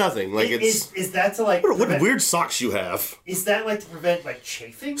all up with nothing. Like is that to like what weird socks you have? Is that like to prevent like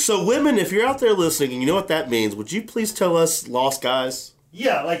chafing? So women, if you're out there listening and you know what that means, would you please tell us, lost guys?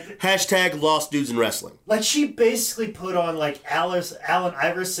 Yeah, like... # lost dudes in wrestling. Like, she basically put on, like, Allen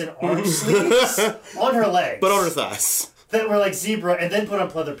Iverson arm sleeves on her legs. But on her thighs. That were, like, zebra, and then put on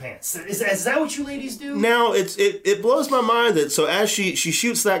pleather pants. Is that what you ladies do? Now, it blows my mind that... So, as she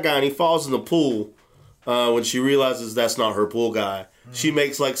shoots that guy and he falls in the pool, when she realizes that's not her pool guy, she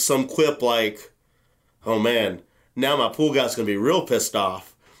makes, like, some quip like, "Oh, man, now my pool guy's going to be real pissed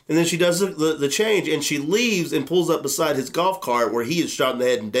off. And then she does the change, and she leaves and pulls up beside his golf cart where he is shot in the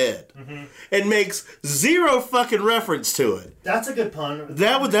head and dead. Mm-hmm. And makes zero fucking reference to it. That's a good pun.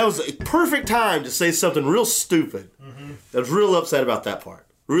 That was a perfect time to say something real stupid. Mm-hmm. I was real upset about that part.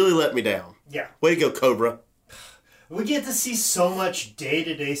 Really let me down. Yeah. Way to go, Cobra. We get to see so much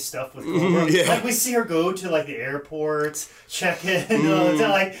day-to-day stuff with Cobra. Yeah. Like, we see her go to, like, the airports, check in, all the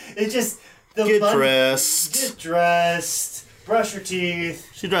time. Like, it just... Get dressed. Get dressed. Brush her teeth.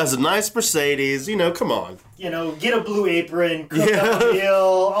 She drives a nice Mercedes. You know, come on. You know, get a blue apron, cook up a meal,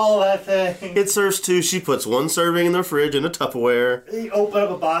 all that thing. It serves two. She puts one serving in the fridge in a Tupperware. You open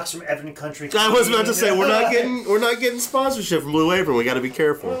up a box from Evan Country Clean. I was about to say, we're not getting sponsorship from Blue Apron. We got to be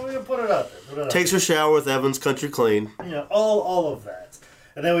careful. Well, we're gonna put it out there. Takes her shower with Evan's Country Clean. You know, all of that.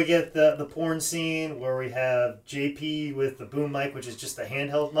 And then we get the porn scene where we have JP with the boom mic, which is just a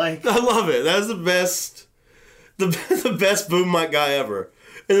handheld mic. I love it. That's the best. The best boom mic guy ever.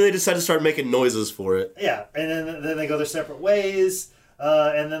 And then they decide to start making noises for it. Yeah, and then they go their separate ways,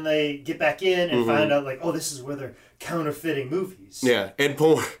 and then they get back in and find out, like, oh, this is where they're counterfeiting movies. Yeah, and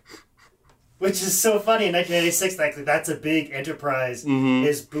porn. Which is so funny in 1986, like, that's a big enterprise,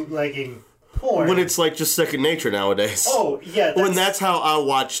 is bootlegging porn. When it's like just second nature nowadays. Oh, yeah. When that's how I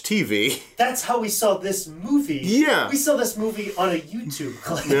watch TV. That's how we saw this movie. Yeah. We saw this movie on a YouTube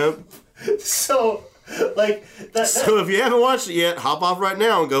clip. Yep. So... Like so if you haven't watched it yet, hop off right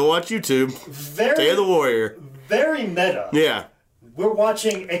now and go watch YouTube. Day of the Warrior. Very meta. Yeah. We're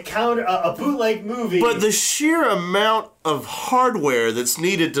watching a bootleg movie. But the sheer amount of hardware that's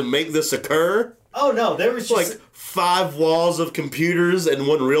needed to make this occur. Oh no, there was just like 5 walls of computers and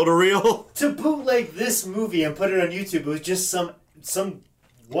one reel-to-reel. To bootleg this movie and put it on YouTube, it was just some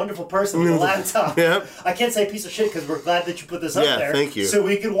wonderful person with a laptop. Yep. I can't say piece of shit because we're glad that you put this up there. Thank you. So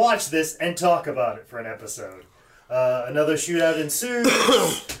we could watch this and talk about it for an episode. Another shootout ensues.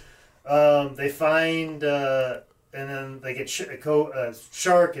 They find, and then they get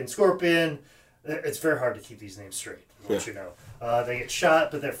Shark and Scorpion. It's very hard to keep these names straight, I'll let you know. They get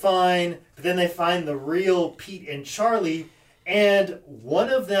shot, but they're fine. But then they find the real Pete and Charlie, and one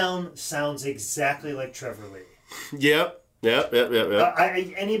of them sounds exactly like Trevor Lee. Yep. Yep.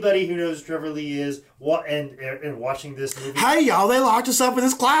 Anybody who knows who Trevor Lee is, and watching this movie. Hey, y'all! They locked us up in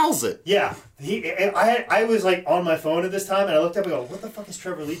this closet. Yeah, I was like on my phone at this time, and I looked up and go, "What the fuck is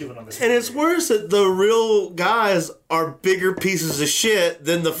Trevor Lee doing on this?" And it's worse that the real guys are bigger pieces of shit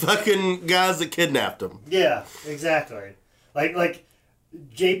than the fucking guys that kidnapped them. Yeah, exactly. Like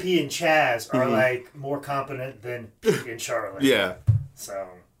JP and Chaz are like more competent than Pete and Charlie. Yeah. So.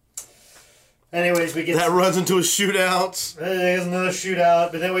 Anyways, we get... That runs into a shootout. There's another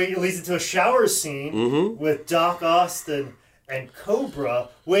shootout, but then it leads into a shower scene with Doc Austin and Cobra,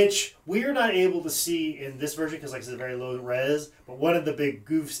 which we are not able to see in this version because, like, it's a very low res. But one of the big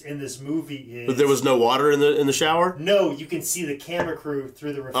goofs in this movie is... But there was no water in the shower? No, you can see the camera crew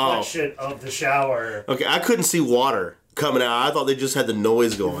through the reflection of the shower. Okay, I couldn't see water coming out. I thought they just had the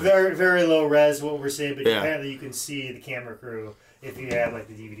noise going. Very, very low res, what we're seeing, but apparently you can see the camera crew. If you have, like,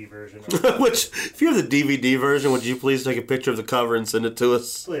 the DVD version. Which, if you have the DVD version, would you please take a picture of the cover and send it to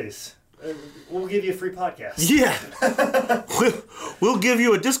us? Please. We'll give you a free podcast. Yeah. we'll give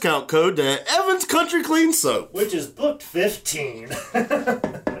you a discount code to Evan's Country Clean Soap. Which is booked 15.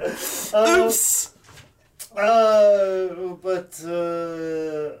 Oops. Why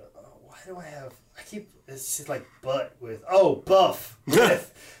do I have... It's just like butt with... Oh, buff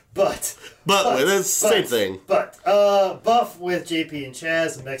with... But it's the same thing. Buff with JP and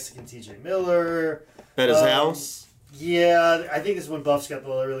Chaz, the Mexican TJ Miller. At his house? Yeah, I think this is when Buff's got the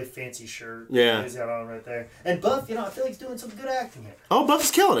really fancy shirt. Yeah. He's got on right there. And Buff, I feel like he's doing some good acting here. Oh, Buff's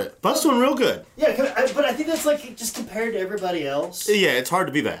killing it. Buff's doing real good. Yeah, but I think that's like just compared to everybody else. Yeah, it's hard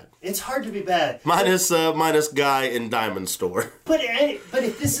to be bad. It's hard to be bad. Minus guy in Diamond Store. But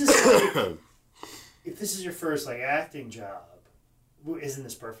if this is if this is your first like acting job, isn't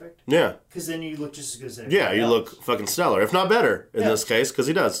this perfect? Yeah. Because then you look just as good as everybody else. You look fucking stellar, if not better in this case, because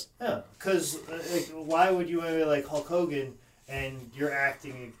he does. Yeah, because why would you be like Hulk Hogan and you're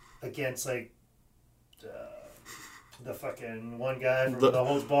acting against like the fucking one guy from the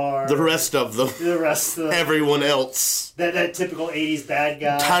Holds Bar, the rest of them, everyone else, that typical '80s bad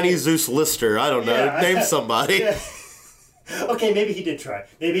guy, Tiny Zeus Lister. I don't know. Name somebody. Yeah. Okay, maybe he did try.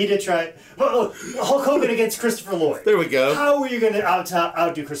 Well, Hulk Hogan against Christopher Lloyd. There we go. How were you going to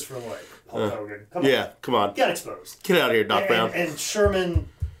outdo Christopher Lloyd? Hulk Hogan. Come on. Yeah, come on. Got exposed. Get out of here, Doc Brown. And Sherman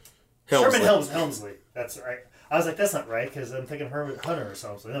Helmsley. That's right. I was like, that's not right, because I'm thinking Herman Hunter or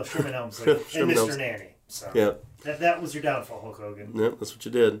something. No, Sherman Helmsley. And Mr. Nanny. So Yep. that was your downfall, Hulk Hogan. Yep, that's what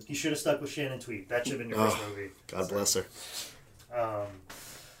you did. You should have stuck with Shannon Tweed. That should have been your first movie. God bless her.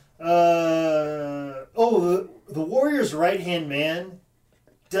 The Warrior's right-hand man,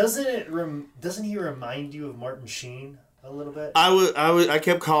 doesn't he remind you of Martin Sheen a little bit? I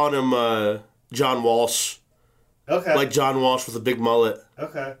kept calling him John Walsh. Okay. Like John Walsh with a big mullet.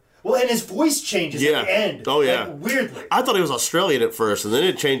 Okay. Well, and his voice changes at the end. Oh, yeah. Like, weirdly. I thought he was Australian at first, and then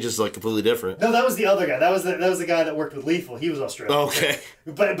it changes like completely different. No, that was the other guy. That was the guy that worked with Lethal. He was Australian. Okay.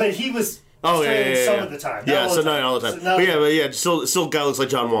 But he was Oh, Australian some yeah. of the time. Yeah, so not all the time. But yeah, still guy looks like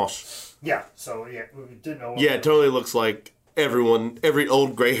John Walsh. Yeah, so yeah, we didn't know. Yeah, it totally looks like every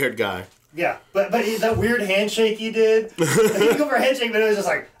old gray-haired guy. Yeah, but that weird handshake he did. He didn't go for a handshake, but it was just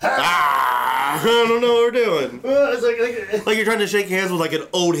like, I don't know what we're doing. It's Like you're trying to shake hands with like an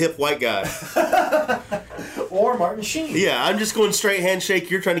old hip white guy. or Martin Sheen. Yeah, I'm just going straight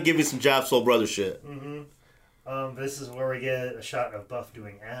handshake. You're trying to give me some Job Soul Brother shit. This is where we get a shot of Buff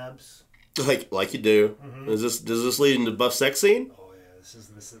doing abs. Like you do. Does this lead into Buff sex scene? Oh yeah, this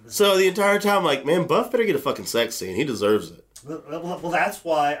is. So the entire time, like, man, Buff better get a fucking sex scene. He deserves it. Well, that's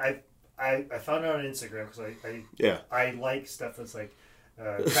why I found out on Instagram because I like stuff that's like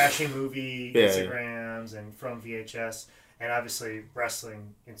crashing movie Instagrams and from VHS and obviously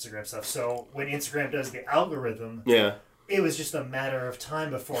wrestling Instagram stuff. So when Instagram does the algorithm, it was just a matter of time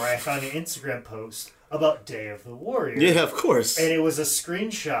before I found an Instagram post about Day of the Warrior. Yeah, of course. And it was a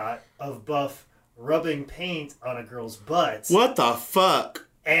screenshot of Buff rubbing paint on a girl's butt. What the fuck?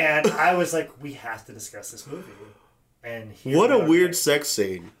 And I was like, we have to discuss this movie. And what a weird sex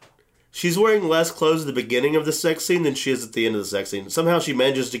scene. She's wearing less clothes at the beginning of the sex scene than she is at the end of the sex scene. Somehow she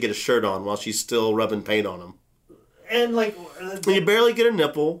manages to get a shirt on while she's still rubbing paint on him. And like... you barely get a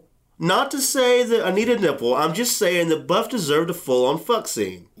nipple. Not to say that I need a nipple. I'm just saying that Buff deserved a full-on fuck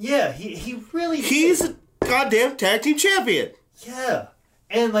scene. Yeah, he really... He's a goddamn tag team champion. Yeah.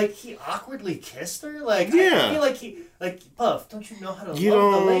 And like, he awkwardly kissed her. Like, yeah. I feel like he... Like, Buff, don't you know how to love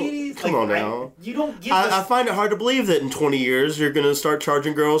the ladies? Come on now. You don't give I find it hard to believe that in 20 years you're going to start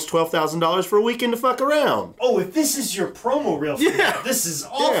charging girls $12,000 for a weekend to fuck around. Oh, if this is your promo reel for that, this is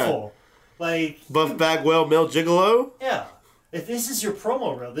awful. Yeah. Like... Buff Bagwell, Mel Gigolo? Yeah. If this is your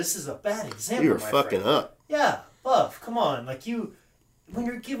promo reel, this is a bad example, You're fucking up. Yeah. Buff, come on. Like, when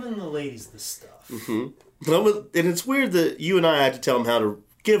you're giving the ladies the stuff. Mm-hmm. And it's weird that you and I had to tell him how to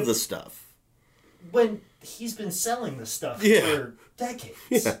give the stuff. When he's been selling the stuff for decades.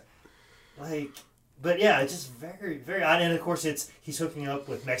 Yeah. Like, but yeah, it's just very, very odd. And of course, he's hooking up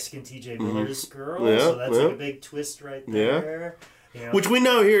with Mexican TJ Miller's girl, so that's like a big twist right there. Yeah. You know? Which we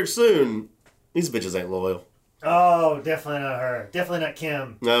know here soon, these bitches ain't loyal. Oh, definitely not her. Definitely not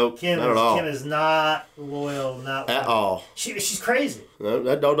Kim. No, not at all. Kim is not loyal, not at all. She's crazy. No,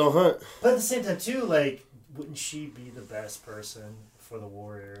 that dog don't hunt. But at the same time, too, like, wouldn't she be the best person for the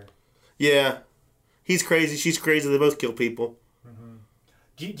Warrior? Yeah. He's crazy. She's crazy. They both kill people. Mm-hmm.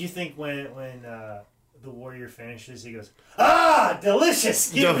 Do you think when the Warrior finishes, he goes, "Ah,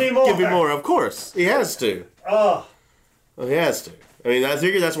 delicious! Give me more! Give me more!" Of course, he has to. Oh, he has to. I mean, I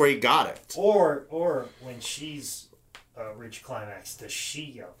figure that's where he got it. Or when she's reached climax, does she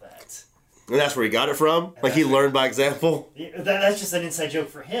yell that? And that's where he got it from? Like he learned by example? Yeah, that's just an inside joke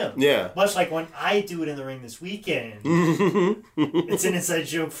for him. Yeah. Much like when I do it in the ring this weekend, it's an inside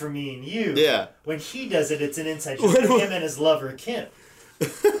joke for me and you. Yeah. When he does it, it's an inside joke for him and his lover, Kim.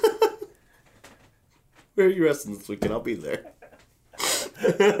 Where are you wrestling this weekend? I'll be there. Look,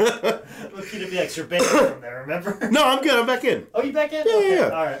 PWX, you're banned from there, remember? No, I'm good. I'm back in. Oh, you back in? Yeah, okay. yeah.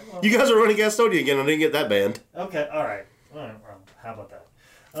 All right. Well, you guys are running Gastonia again. I didn't get that banned. Okay, all right. Well, how about that?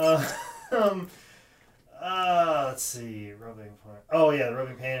 Let's see. Rubbing. Oh, yeah,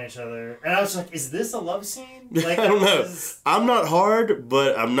 rubbing paint on each other. And I was like, is this a love scene? Like, I don't know. I'm not hard,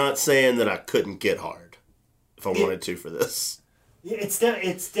 but I'm not saying that I couldn't get hard if I wanted to for this. Yeah, it's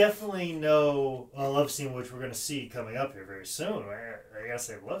definitely no love scene, which we're going to see coming up here very soon. I gotta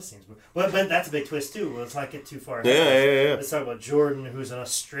say love scenes, but that's a big twist too. Let's not get too far ahead. Yeah. Let's talk about Jordan, who's an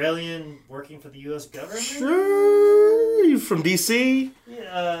Australian working for the U.S. government. Sure, you from DC?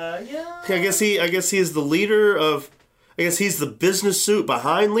 Yeah. I guess he is the leader of. I guess he's the business suit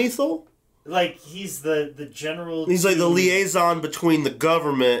behind Lethal. Like he's the general. He's like the liaison between the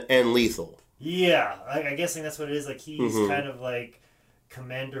government and Lethal. Yeah, I'm guessing that's what it is. Like he's kind of like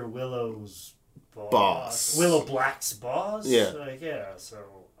Commander Willow's boss. Willow Black's boss. Yeah. Like, yeah. So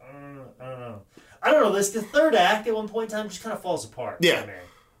I don't know. The third act at one point in time just kind of falls apart. Yeah.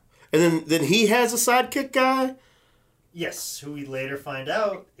 And then he has a sidekick guy. Yes, who we later find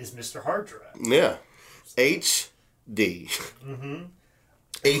out is Mr. Hard Drive. Yeah. HD.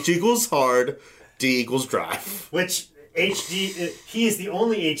 H equals hard. D equals drive. Which HD, he is the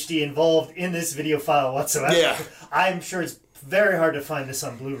only HD involved in this video file whatsoever. Yeah. I'm sure it's very hard to find this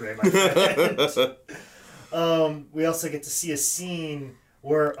on Blu-ray, my friend. We also get to see a scene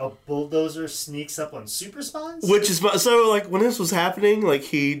where a bulldozer sneaks up on super spies. Which is, so, like, when this was happening, like,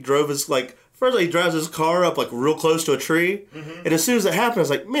 he drove his, like, first he drives his car up, like, real close to a tree. Mm-hmm. And as soon as it happened, I was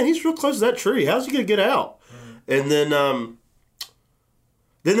like, man, he's real close to that tree. How's he going to get out? Mm-hmm. And then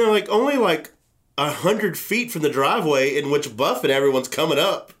they're, like, only, like, 100 feet from the driveway in which Buff and everyone's coming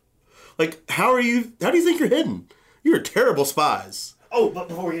up. Like, how do you think you're hidden? You're terrible spies. Oh, but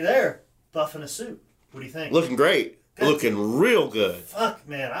before you're there, Buff in a suit. What do you think? Looking great. Good. Looking real good. Fuck,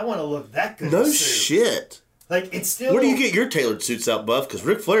 man. I want to look that good No in a suit. shit. Like, it's still... Where do you get your tailored suits out, Buff? Because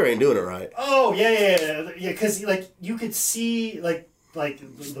Ric Flair ain't doing it right. Oh, yeah. Because, like, you could see, like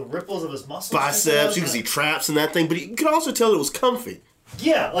the ripples of his muscles. Biceps. You could see traps in that thing. But you could also tell it was comfy.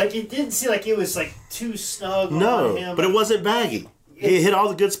 Yeah, like, it didn't seem like it was, like, too snug on him. But it wasn't baggy. He hit all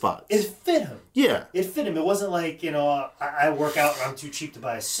the good spots. It fit him. Yeah. It fit him. It wasn't like, I work out and I'm too cheap to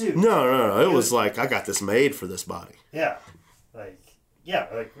buy a suit. No. It was like, I got this made for this body. Yeah.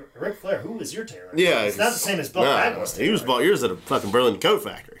 Like Ric Flair, who was your tailor? Yeah. It's not the same as Buff Bagwell's tailor. He was bought yours at a fucking Burlington Coat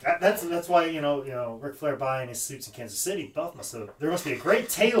Factory. That's why, Ric Flair buying his suits in Kansas City, there must be a great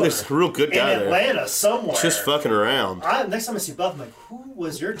tailor. There's a real good guy in Atlanta somewhere. Just fucking around. Next time I see Buff, I'm like, who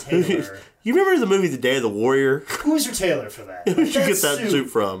was your tailor? You remember the movie The Day of the Warrior? Who was your tailor for that? Who'd you get that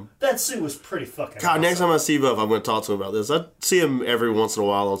suit from? That suit was pretty fucking God, awesome. next time I see Buff, I'm going to talk to him about this. I see him every once in a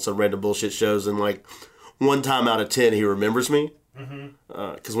while on some random bullshit shows, and like one time out of 10, he remembers me.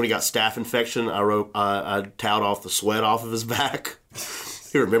 Because when he got staph infection, I towed off the sweat off of his back.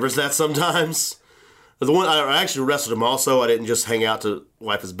 He remembers that sometimes. The one I actually wrestled him also. I didn't just hang out to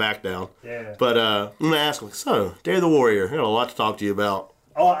wipe his back down. Yeah. But I'm gonna ask him. So, Day of the Warrior, I got a lot to talk to you about.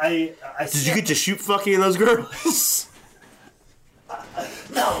 Oh, I did you get to shoot fucking those girls?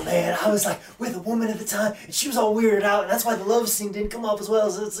 No, man. I was like with a woman at the time, and she was all weirded out, and that's why the love scene didn't come off as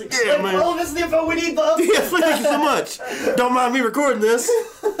well. So it's like, man. Oh, this is the info we need, Buff. Yeah, thank you so much. Don't mind me recording this.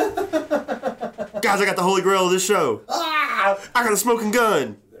 Guys, I got the holy grail of this show. I got a smoking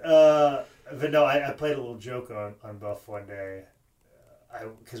gun. But no, I played a little joke on Buff one day.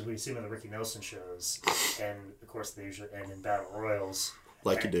 Because we see him in the Ricky Nelson shows, and of course they usually end in battle royals.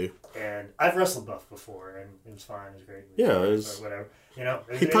 Like you do. And I've wrestled Buff before, and it was fine. It was great. Yeah, it was... whatever.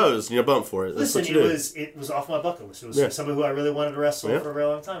 He posed, bumped for it. That's listen, what you do. It was off my bucket list. It was somebody who I really wanted to wrestle for a very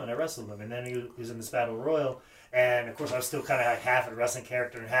long time, and I wrestled him. And then he was in this battle royal, and of course I was still kind of like half a wrestling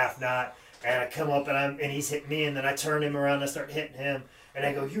character and half not. And I come up and he's hitting me, and then I turn him around and I start hitting him, and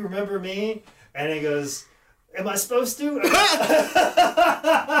I go, "You remember me?" And he goes, "Am I supposed to?" and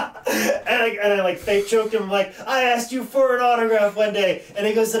I like fake choked him. I'm like, "I asked you for an autograph one day," and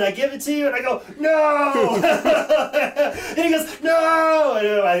he goes, "Did I give it to you?" And I go, "No." And he goes,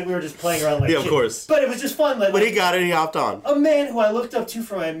 "No." And we were just playing around like of course. But it was just fun. When he got it, he hopped on. A man who I looked up to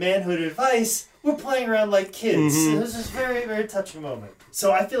for my manhood advice. We're playing around like kids. Mm-hmm. It was just a very, very touching moment.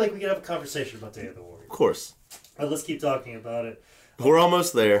 So I feel like we could have a conversation about Day of the Warrior. Of course. But let's keep talking about it. We're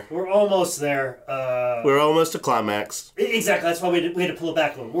almost there. We're almost there. We're almost to climax. Exactly. That's why we had to pull it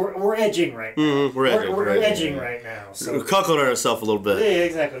back a little. We're edging right now. Mm-hmm. We're edging right now. So we're cuckolding ourselves a little bit. Yeah,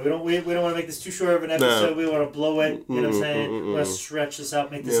 exactly. We don't want to make this too short of an episode. No. We want to blow it. You know what I'm saying? We want to stretch this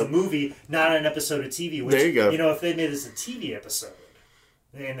out, make this a movie, not an episode of TV. Which, there you go. If they made this a TV episode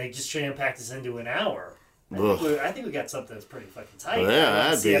and they just jam-packed this into an hour. I think we got something that's pretty fucking tight. Well, yeah,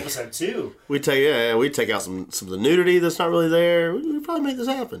 that'd be episode 2. We take out some of the nudity that's not really there. We'd probably make this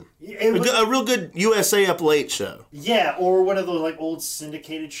happen. A real good USA Up Late show. Yeah, or one of those like old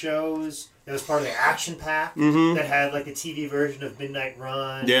syndicated shows that was part of the Action Pack that had like the TV version of Midnight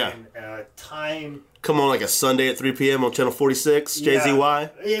Run. Yeah. And Time. Come on, like a Sunday at 3 p.m. on Channel 46,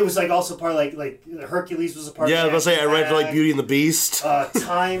 JZY. It was like also part of like Hercules was a part. Yeah, I was gonna say I read for like Beauty and the Beast.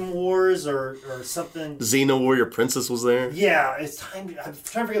 Time Wars or something. Xena Warrior Princess was there. Yeah, it's Time. I'm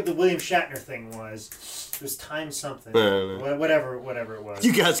trying to forget what the William Shatner thing was. It was Time something. Whatever it was.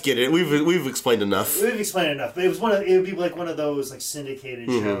 You guys get it. We've explained enough. We've explained enough. But it would be like one of those like syndicated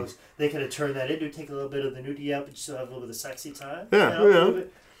shows. They could have turned that into take a little bit of the nudity out, but you still have a little bit of sexy time. Yeah,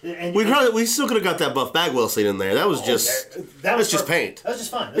 we still could have got that Buff Bagwell scene in there. That was just just paint. That was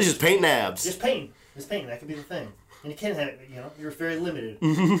just fun. It was just paint and abs. Just paint. That could be the thing. And you can't have you're very limited.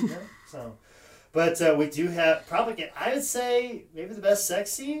 So, but we do have probably I would say maybe the best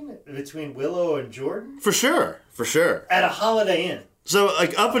sex scene between Willow and Jordan. For sure. At a Holiday Inn. So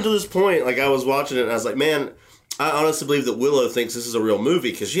like up until this point, like I was watching it and I was like, man, I honestly believe that Willow thinks this is a real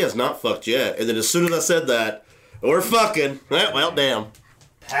movie because she has not fucked yet. And then as soon as I said that, we're fucking. Well, damn.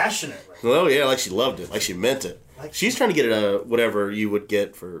 passionately. Oh, yeah, like she loved it. Like she meant it. Like She's trying to get whatever you would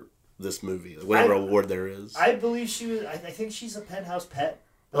get for this movie. Whatever award there is. I believe she was... I think she's a Penthouse pet.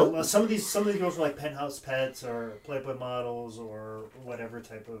 Oh. Some of these girls were like Penthouse pets or Playboy models or whatever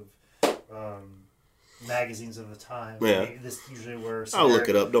type of magazines of the time. Yeah. This usually where... I'll look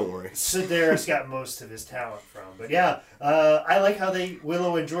it up, don't worry. Sedaris got most of his talent from. But yeah, I like how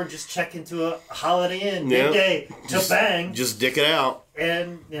Willow and George just check into a Holiday Inn midday to bang. Just dick it out.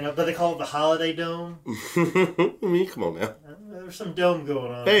 And, but they call it the Holiday Dome. I mean, come on now. There's some dome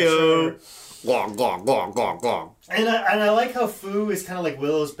going on. Hey-o. Glog, glog, glog, glog, glog. And I like how Fu is kind of like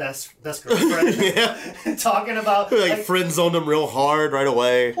Willow's best girlfriend. Yeah. Talking about... Like friend zoned him real hard right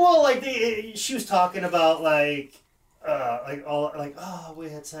away. Well, like, she was talking about, we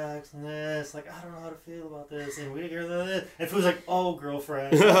had sex and this. Like, I don't know how to feel about this. And we didn't hear this. And Fu's like, oh,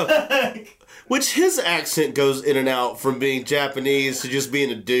 girlfriend. Which his accent goes in and out from being Japanese to just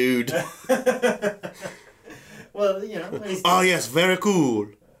being a dude. Well, Oh, yes, very cool.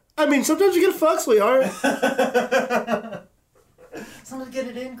 I mean, sometimes you get a fuck, sweetheart. Sometimes get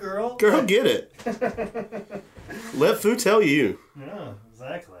it in, girl. Girl, get it. Let Fu tell you. Yeah,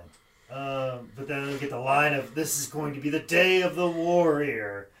 exactly. But then we get the line of, this is going to be the day of the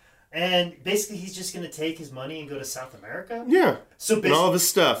warrior. And basically he's just going to take his money and go to South America? Yeah. So and all of his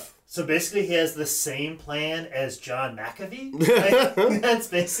stuff. So basically he has the same plan as John McAfee? That's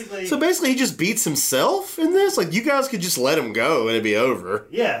basically... So basically he just beats himself in this? Like, you guys could just let him go and it'd be over.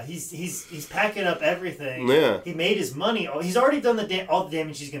 Yeah, he's packing up everything. Yeah. He made his money. He's already done all the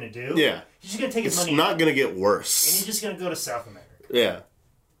damage he's going to do. Yeah. He's just going to take his money. It's not going to get worse. And he's just going to go to South America. Yeah.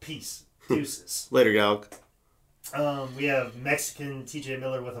 Peace. Deuces. Later, Galk. We have Mexican TJ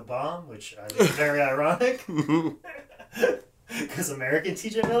Miller with a bomb, which I think is very ironic. Because American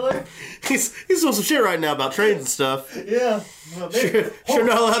TJ Miller? He's doing some shit right now about trains and stuff. Yeah. Well, Sure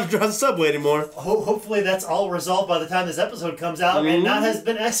not allowed to drive the subway anymore. Hopefully that's all resolved by the time this episode comes out and not has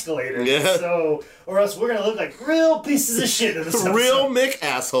been escalated. Yeah. So, or else we're going to look like real pieces of shit in this episode. Real Mick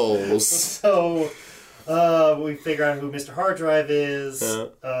assholes. So... we figure out who Mr. Hard Drive is.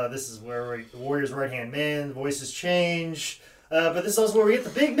 This is where the Warrior's right-hand man. Voices change. But this is also where we get the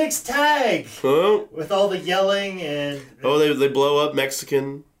big mixed tag. Oh. With all the yelling and... they blow up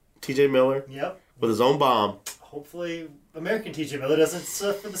Mexican TJ Miller. Yep. With his own bomb. Hopefully American TJ Miller doesn't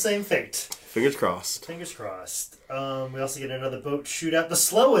suffer the same fate. Fingers crossed. Fingers crossed. We also get another boat shootout. The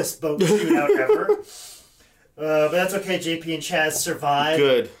slowest boat shootout ever. But that's okay. JP and Chaz survive.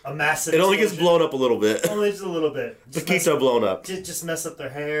 Good. A massive. It only explosion. gets blown up a little bit. Only just a little bit. Paquito blown up. Just mess up their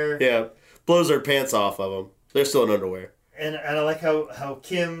hair. Yeah. Blows their pants off of them. They're still in underwear. And I like how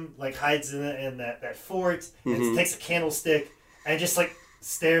Kim hides in that fort and takes a candlestick and just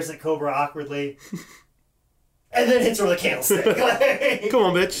stares at Cobra awkwardly. And then hits her with a candlestick. Come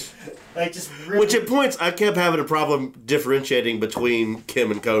on, bitch. Just really... Which at points I kept having a problem differentiating between Kim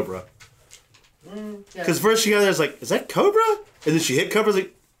and Cobra. Because first she got there, it's like, is that Cobra? And then she hit Cobra,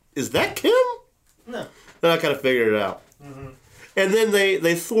 like, is that Kim? No. Then I kind of figured it out. Mm-hmm. And then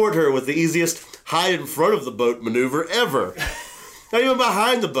they thwart her with the easiest hide in front of the boat maneuver ever. Not even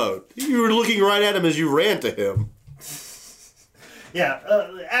behind the boat. You were looking right at him as you ran to him. Yeah,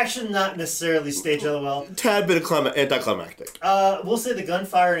 action not necessarily staged that well. Tad bit of anticlimactic. We'll say the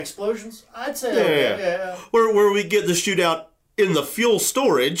gunfire and explosions. I'd say yeah. Where we get the shootout in the fuel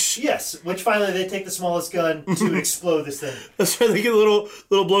storage. Yes, which finally they take the smallest gun to explode this thing. That's right, they get a little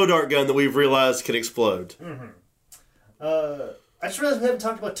blow dart gun that we've realized can explode. Mm-hmm. I just realized we haven't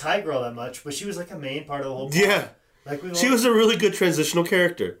talked about Tiger all that much, but she was a main part of the whole plot. Yeah. She was a really good transitional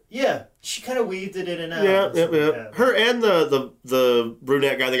character. Yeah, she kind of weaved it in and out. Yeah. Her and the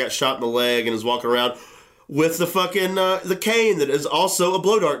brunette guy that got shot in the leg and is walking around with the fucking the cane that is also a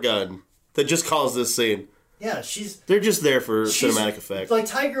blow dart gun that just caused this scene. Yeah, they're just there for cinematic effect.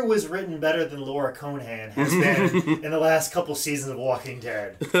 Tiger was written better than Laura Cohan has been in the last couple seasons of Walking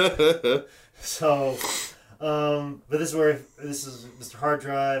Dead. So, but this is Mr. Hard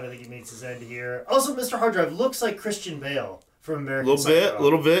Drive. I think he meets his end here. Also, Mr. Hard Drive looks like Christian Bale from American Psycho. A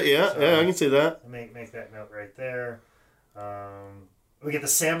little bit, yeah. So, yeah, I can see that. Make that note right there. We get the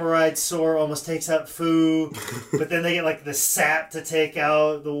samurai sword almost takes out Fu, but then they get the sap to take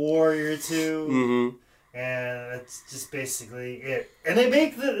out the warrior too. Mm-hmm. And that's just basically it. And they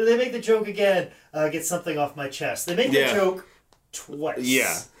make the joke again. Get something off my chest. They make the joke twice.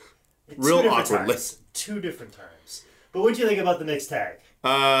 Yeah, real awkwardly. Two different times. But what do you think about the mixed tag?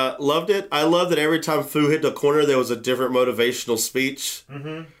 Loved it. I love that every time Fu hit the corner, there was a different motivational speech.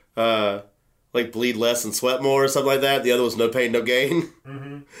 Mm-hmm. Like bleed less and sweat more or something like that. The other was no pain, no gain.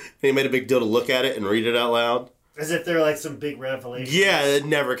 Mm-hmm. And he made a big deal to look at it and read it out loud. As if they're like some big revelation. Yeah, it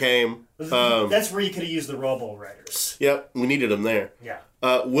never came. That's where you could have used the Robo writers. Yep, we needed them there. Yeah.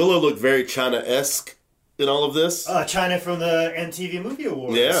 Willow looked very China-esque in all of this. China from the MTV Movie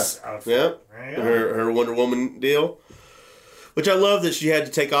Awards. Yeah, outfit. yeah. There you go. Her Wonder Woman deal. Which I love that she had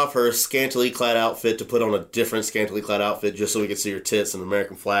to take off her scantily clad outfit to put on a different scantily clad outfit just so we could see her tits and the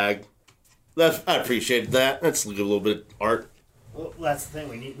American flag. I appreciated that. That's a little bit of art. Well, that's the thing.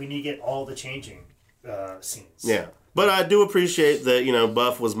 We need to get all the changing scenes. Yeah. But I do appreciate that,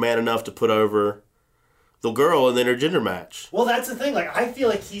 Buff was man enough to put over the girl in the intergender match. Well, that's the thing. Like, I feel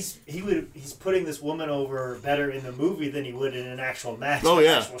like he's putting this woman over better in the movie than he would in an actual match. Oh,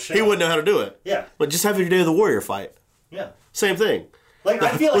 yeah. Actual show. He wouldn't know how to do it. Yeah. But just have your Day of the Warrior fight. Yeah. Same thing. Like,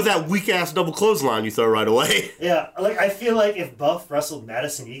 I feel like... With that weak-ass double clothesline you throw right away. Yeah. Like, I feel like if Buff wrestled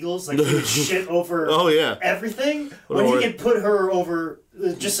Madison Eagles, like, he would shit over everything. When he could put her over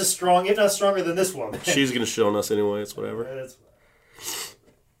just as strong, if not stronger than this woman. She's going to shit on us anyway. It's whatever.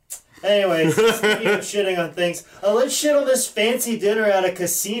 Anyways, speaking of shitting on things, let's shit on this fancy dinner at a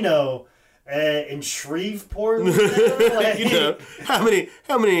casino in Shreveport. How many?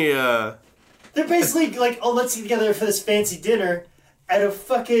 They're basically like, let's get together for this fancy dinner at a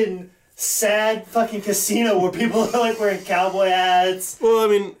fucking sad fucking casino where people are like wearing cowboy hats. Well, I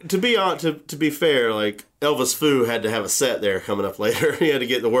mean, to be fair, like Elvis Fu had to have a set there coming up later. He had to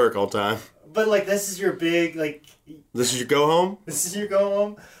get to work all time. But like, this is your big like. This is your go home? This is your go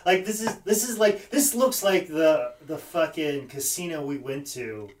home? Like, this looks like the fucking casino we went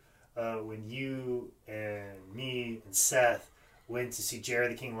to when you and me and Seth went to see Jerry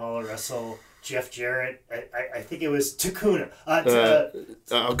the King Lawler wrestle Jeff Jarrett. I think it was Takuna.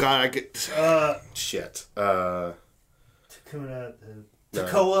 Oh, God, I get... shit. Takuna.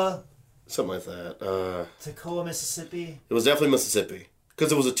 Toccoa. Something like that. Toccoa, Mississippi. It was definitely Mississippi.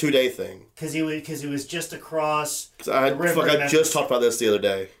 Because it was a 2-day thing. Because it was just across I just talked about this the other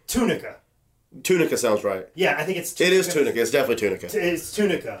day. Tunica. Tunica sounds right. Yeah, I think it's Tunica. It is Tunica. It's definitely Tunica. It's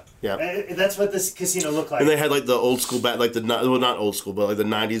Tunica. Yeah. That's what this casino looked like. And they had like the old school not old school, but like the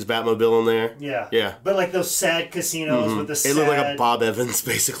 90s Batmobile in there. Yeah. Yeah. But like those sad casinos with the sad... It looked like a Bob Evans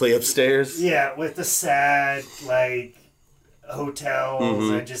basically upstairs. Yeah, with the sad like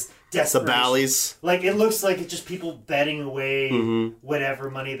hotels and just desperation. The Bally's. Like, it looks like it's just people betting away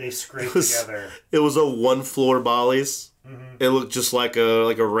whatever money they scraped together. It was a one-floor Bally's. It looked just like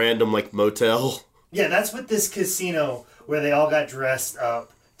a random like motel. Yeah, that's what this casino where they all got dressed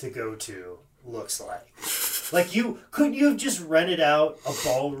up to go to looks like. Like, couldn't you have just rented out a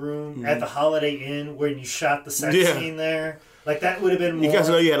ballroom at the Holiday Inn when you shot the sex scene there? Like, that would have been more... You guys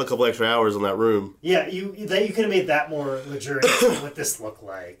know you had a couple extra hours in that room. Yeah, you could have made that more luxurious than what this looked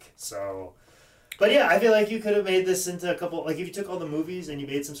like. So... But yeah, I feel like you could have made this into a couple... Like, if you took all the movies and you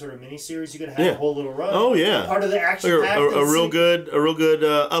made some sort of miniseries, you could have had a whole little run. Oh, yeah. Part of the action like a real good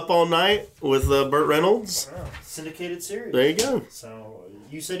Up All Night with Burt Reynolds. Oh, syndicated series. There you go. So,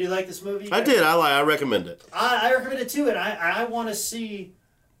 you said you liked this movie? I did. I recommend it. I recommend it, too, and I want to see...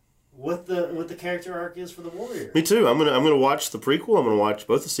 What the character arc is for the Warrior. Me too. I'm gonna watch the prequel. I'm gonna watch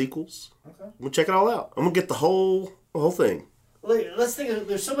both the sequels. Okay. I'm gonna check it all out. I'm gonna get the whole thing. Let's think of,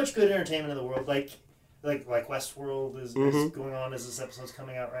 there's so much good entertainment in the world. Like Westworld is going on as this episode's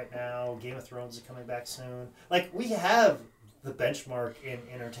coming out right now. Game of Thrones is coming back soon. Like, we have the benchmark in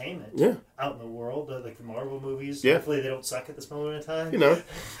entertainment out in the world. Like the Marvel movies. Yeah. Hopefully they don't suck at this moment in time.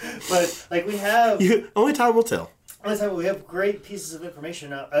 But like, we have only time will tell. Only time we have great pieces of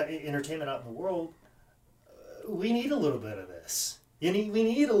information, entertainment out in the world. We need a little bit of this. We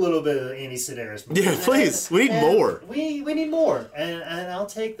need a little bit of Andy Sedaris. Yeah, please. We need more. We need more, and I'll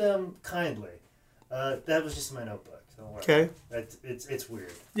take them kindly. That was just my notebook. Don't worry. Okay. It's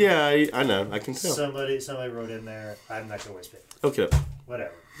weird. Yeah, I know. I can tell. Somebody wrote in there. I'm not gonna waste paper. Okay.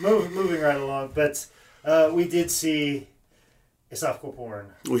 Whatever. Moving right along, but we did see a softcore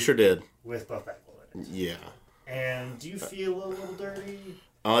porn. We sure did. With Buff Bagwell in it. Yeah. And do you feel a little dirty?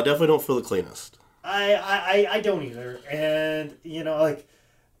 I definitely don't feel the cleanest. I don't either. And, like,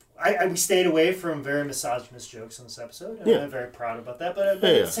 we stayed away from very misogynist jokes in this episode. And I'm very proud about that. But at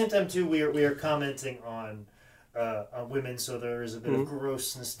the same time, too, we are commenting on women, so there is a bit of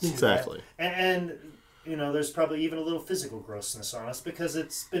grossness to that. And there's probably even a little physical grossness on us because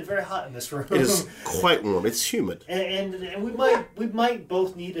it's been very hot in this room. It is quite warm. It's humid. And we might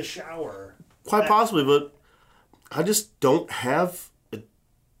both need a shower. Quite possibly, but I just don't have a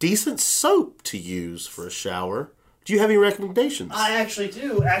decent soap to use for a shower Do you have any recommendations? I actually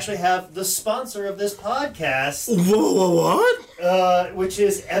do have the sponsor of this podcast. What? Which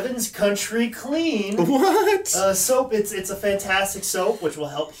is Evans Country Clean. What? Soap. It's a fantastic soap which will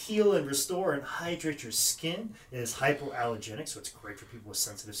help heal and restore and hydrate your skin. It is hypoallergenic, so it's great for people with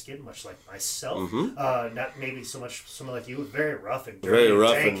sensitive skin, much like myself. Not maybe so much someone like you, very rough and dirty. Very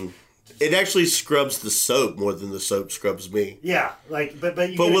rough dank. and it actually scrubs the soap more than the soap scrubs me. Yeah, like but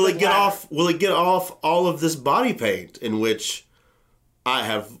will it get off? Will it get off all of this body paint in which I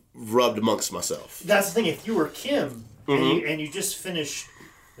have rubbed amongst myself? That's the thing. If you were Kim and you just finished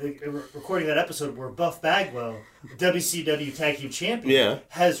recording that episode where Buff Bagwell, WCW Tag Team Champion,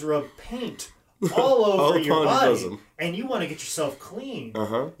 has rubbed paint all over your body, and you want to get yourself clean,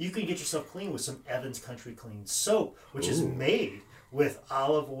 you can get yourself clean with some Evans Country Clean soap, which is made with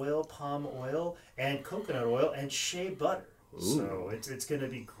olive oil, palm oil, and coconut oil, and shea butter. Ooh. So it's going to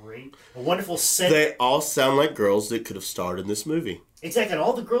be great. A wonderful scent. They all sound like girls that could have starred in this movie. Exactly, and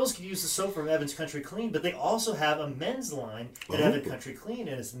all the girls could use the soap from Evans Country Clean, but they also have a men's line at Evans Country Clean,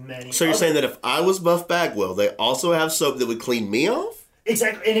 and as many. So you're saying that if I was Buff Bagwell, they also have soap that would clean me off?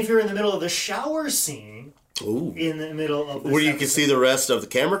 Exactly, and if you're in the middle of the shower scene, in the middle of this where you can see the rest of the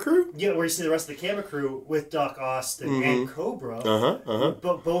camera crew? Yeah, where you see the rest of the camera crew with Doc Austin and Cobra.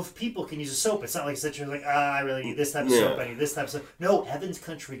 But both people can use a soap. It's not like you're like, I really need this type of soap, I need this type of soap. No, Evans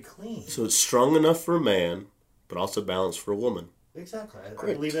Country Clean. So it's strong enough for a man, but also balanced for a woman. Exactly. I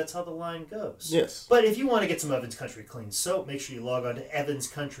believe that's how the line goes. Yes. But if you want to get some Evans Country Clean soap, make sure you log on to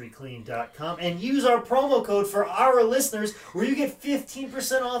evanscountryclean.com and use our promo code for our listeners where you get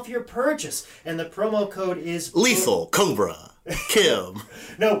 15% off your purchase. And the promo code is... Lethal, Cobra, Kim.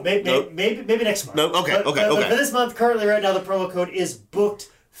 No, maybe next month. No, okay. But for this month, currently right now, the promo code is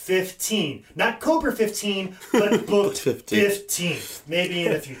BOOKED15. Not Cobra 15, but booked 15. Maybe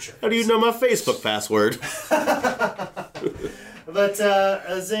in the future. How do you know my Facebook password? But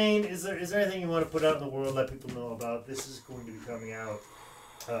Zane, is there anything you want to put out in the world, let people know about? This is going to be coming out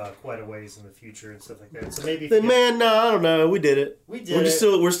quite a ways in the future and stuff like that. So maybe. I don't know. We did it.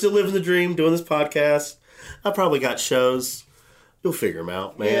 We're still living the dream, doing this podcast. I probably got shows. You'll figure them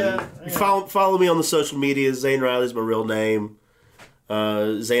out, man. Yeah. Follow me on the social media. Zane Riley's my real name.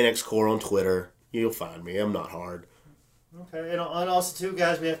 ZaneXCore on Twitter. You'll find me. I'm not hard. Okay, and also too,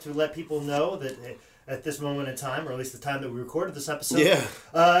 guys, we have to let people know that at this moment in time, or at least the time that we recorded this episode,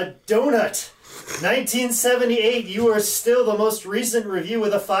 Donut, 1978, you are still the most recent review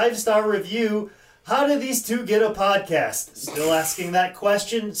with a 5-star review. How did these two get a podcast? Still asking that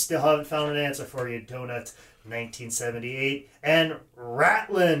question. Still haven't found an answer for you, Donut, 1978. And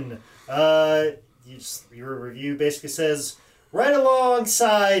Ratlin, your review basically says, right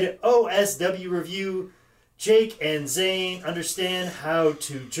alongside OSW review, Jake and Zane understand how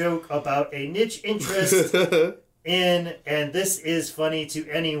to joke about a niche interest in, and this is funny to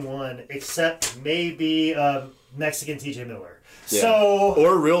anyone except maybe Mexican TJ Miller. Yeah. So,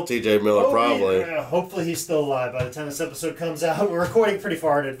 or real TJ Miller, probably. Hopefully he's still alive by the time this episode comes out. We're recording pretty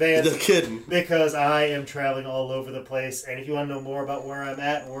far in advance. No kidding. Because I am traveling all over the place, and if you want to know more about where I'm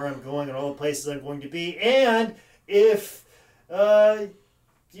at and where I'm going and all the places I'm going to be, and if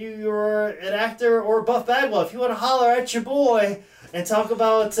you're an actor or Buff Bagwell, if you want to holler at your boy and talk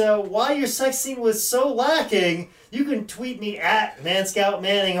about why your sex scene was so lacking, you can tweet me at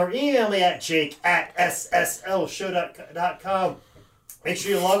ManScoutManning or email me at jake@sslshow.com. Make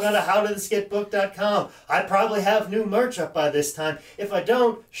sure you log on to howdidthisgetbooked.com. I probably have new merch up by this time. If I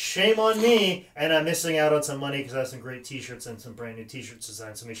don't, shame on me, and I'm missing out on some money because I have some great t-shirts and some brand new t-shirt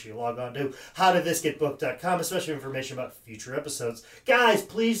designs, so make sure you log on to howdidthisgetbooked.com, especially information about future episodes. Guys,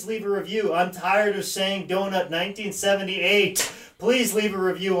 please leave a review. I'm tired of saying Donut 1978. Please leave a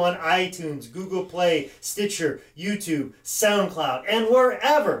review on iTunes, Google Play, Stitcher, YouTube, SoundCloud, and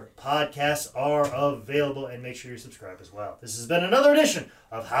wherever podcasts are available. And make sure you subscribe as well. This has been another edition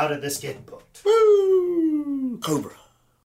of How Did This Get Booked? Woo! Cobra.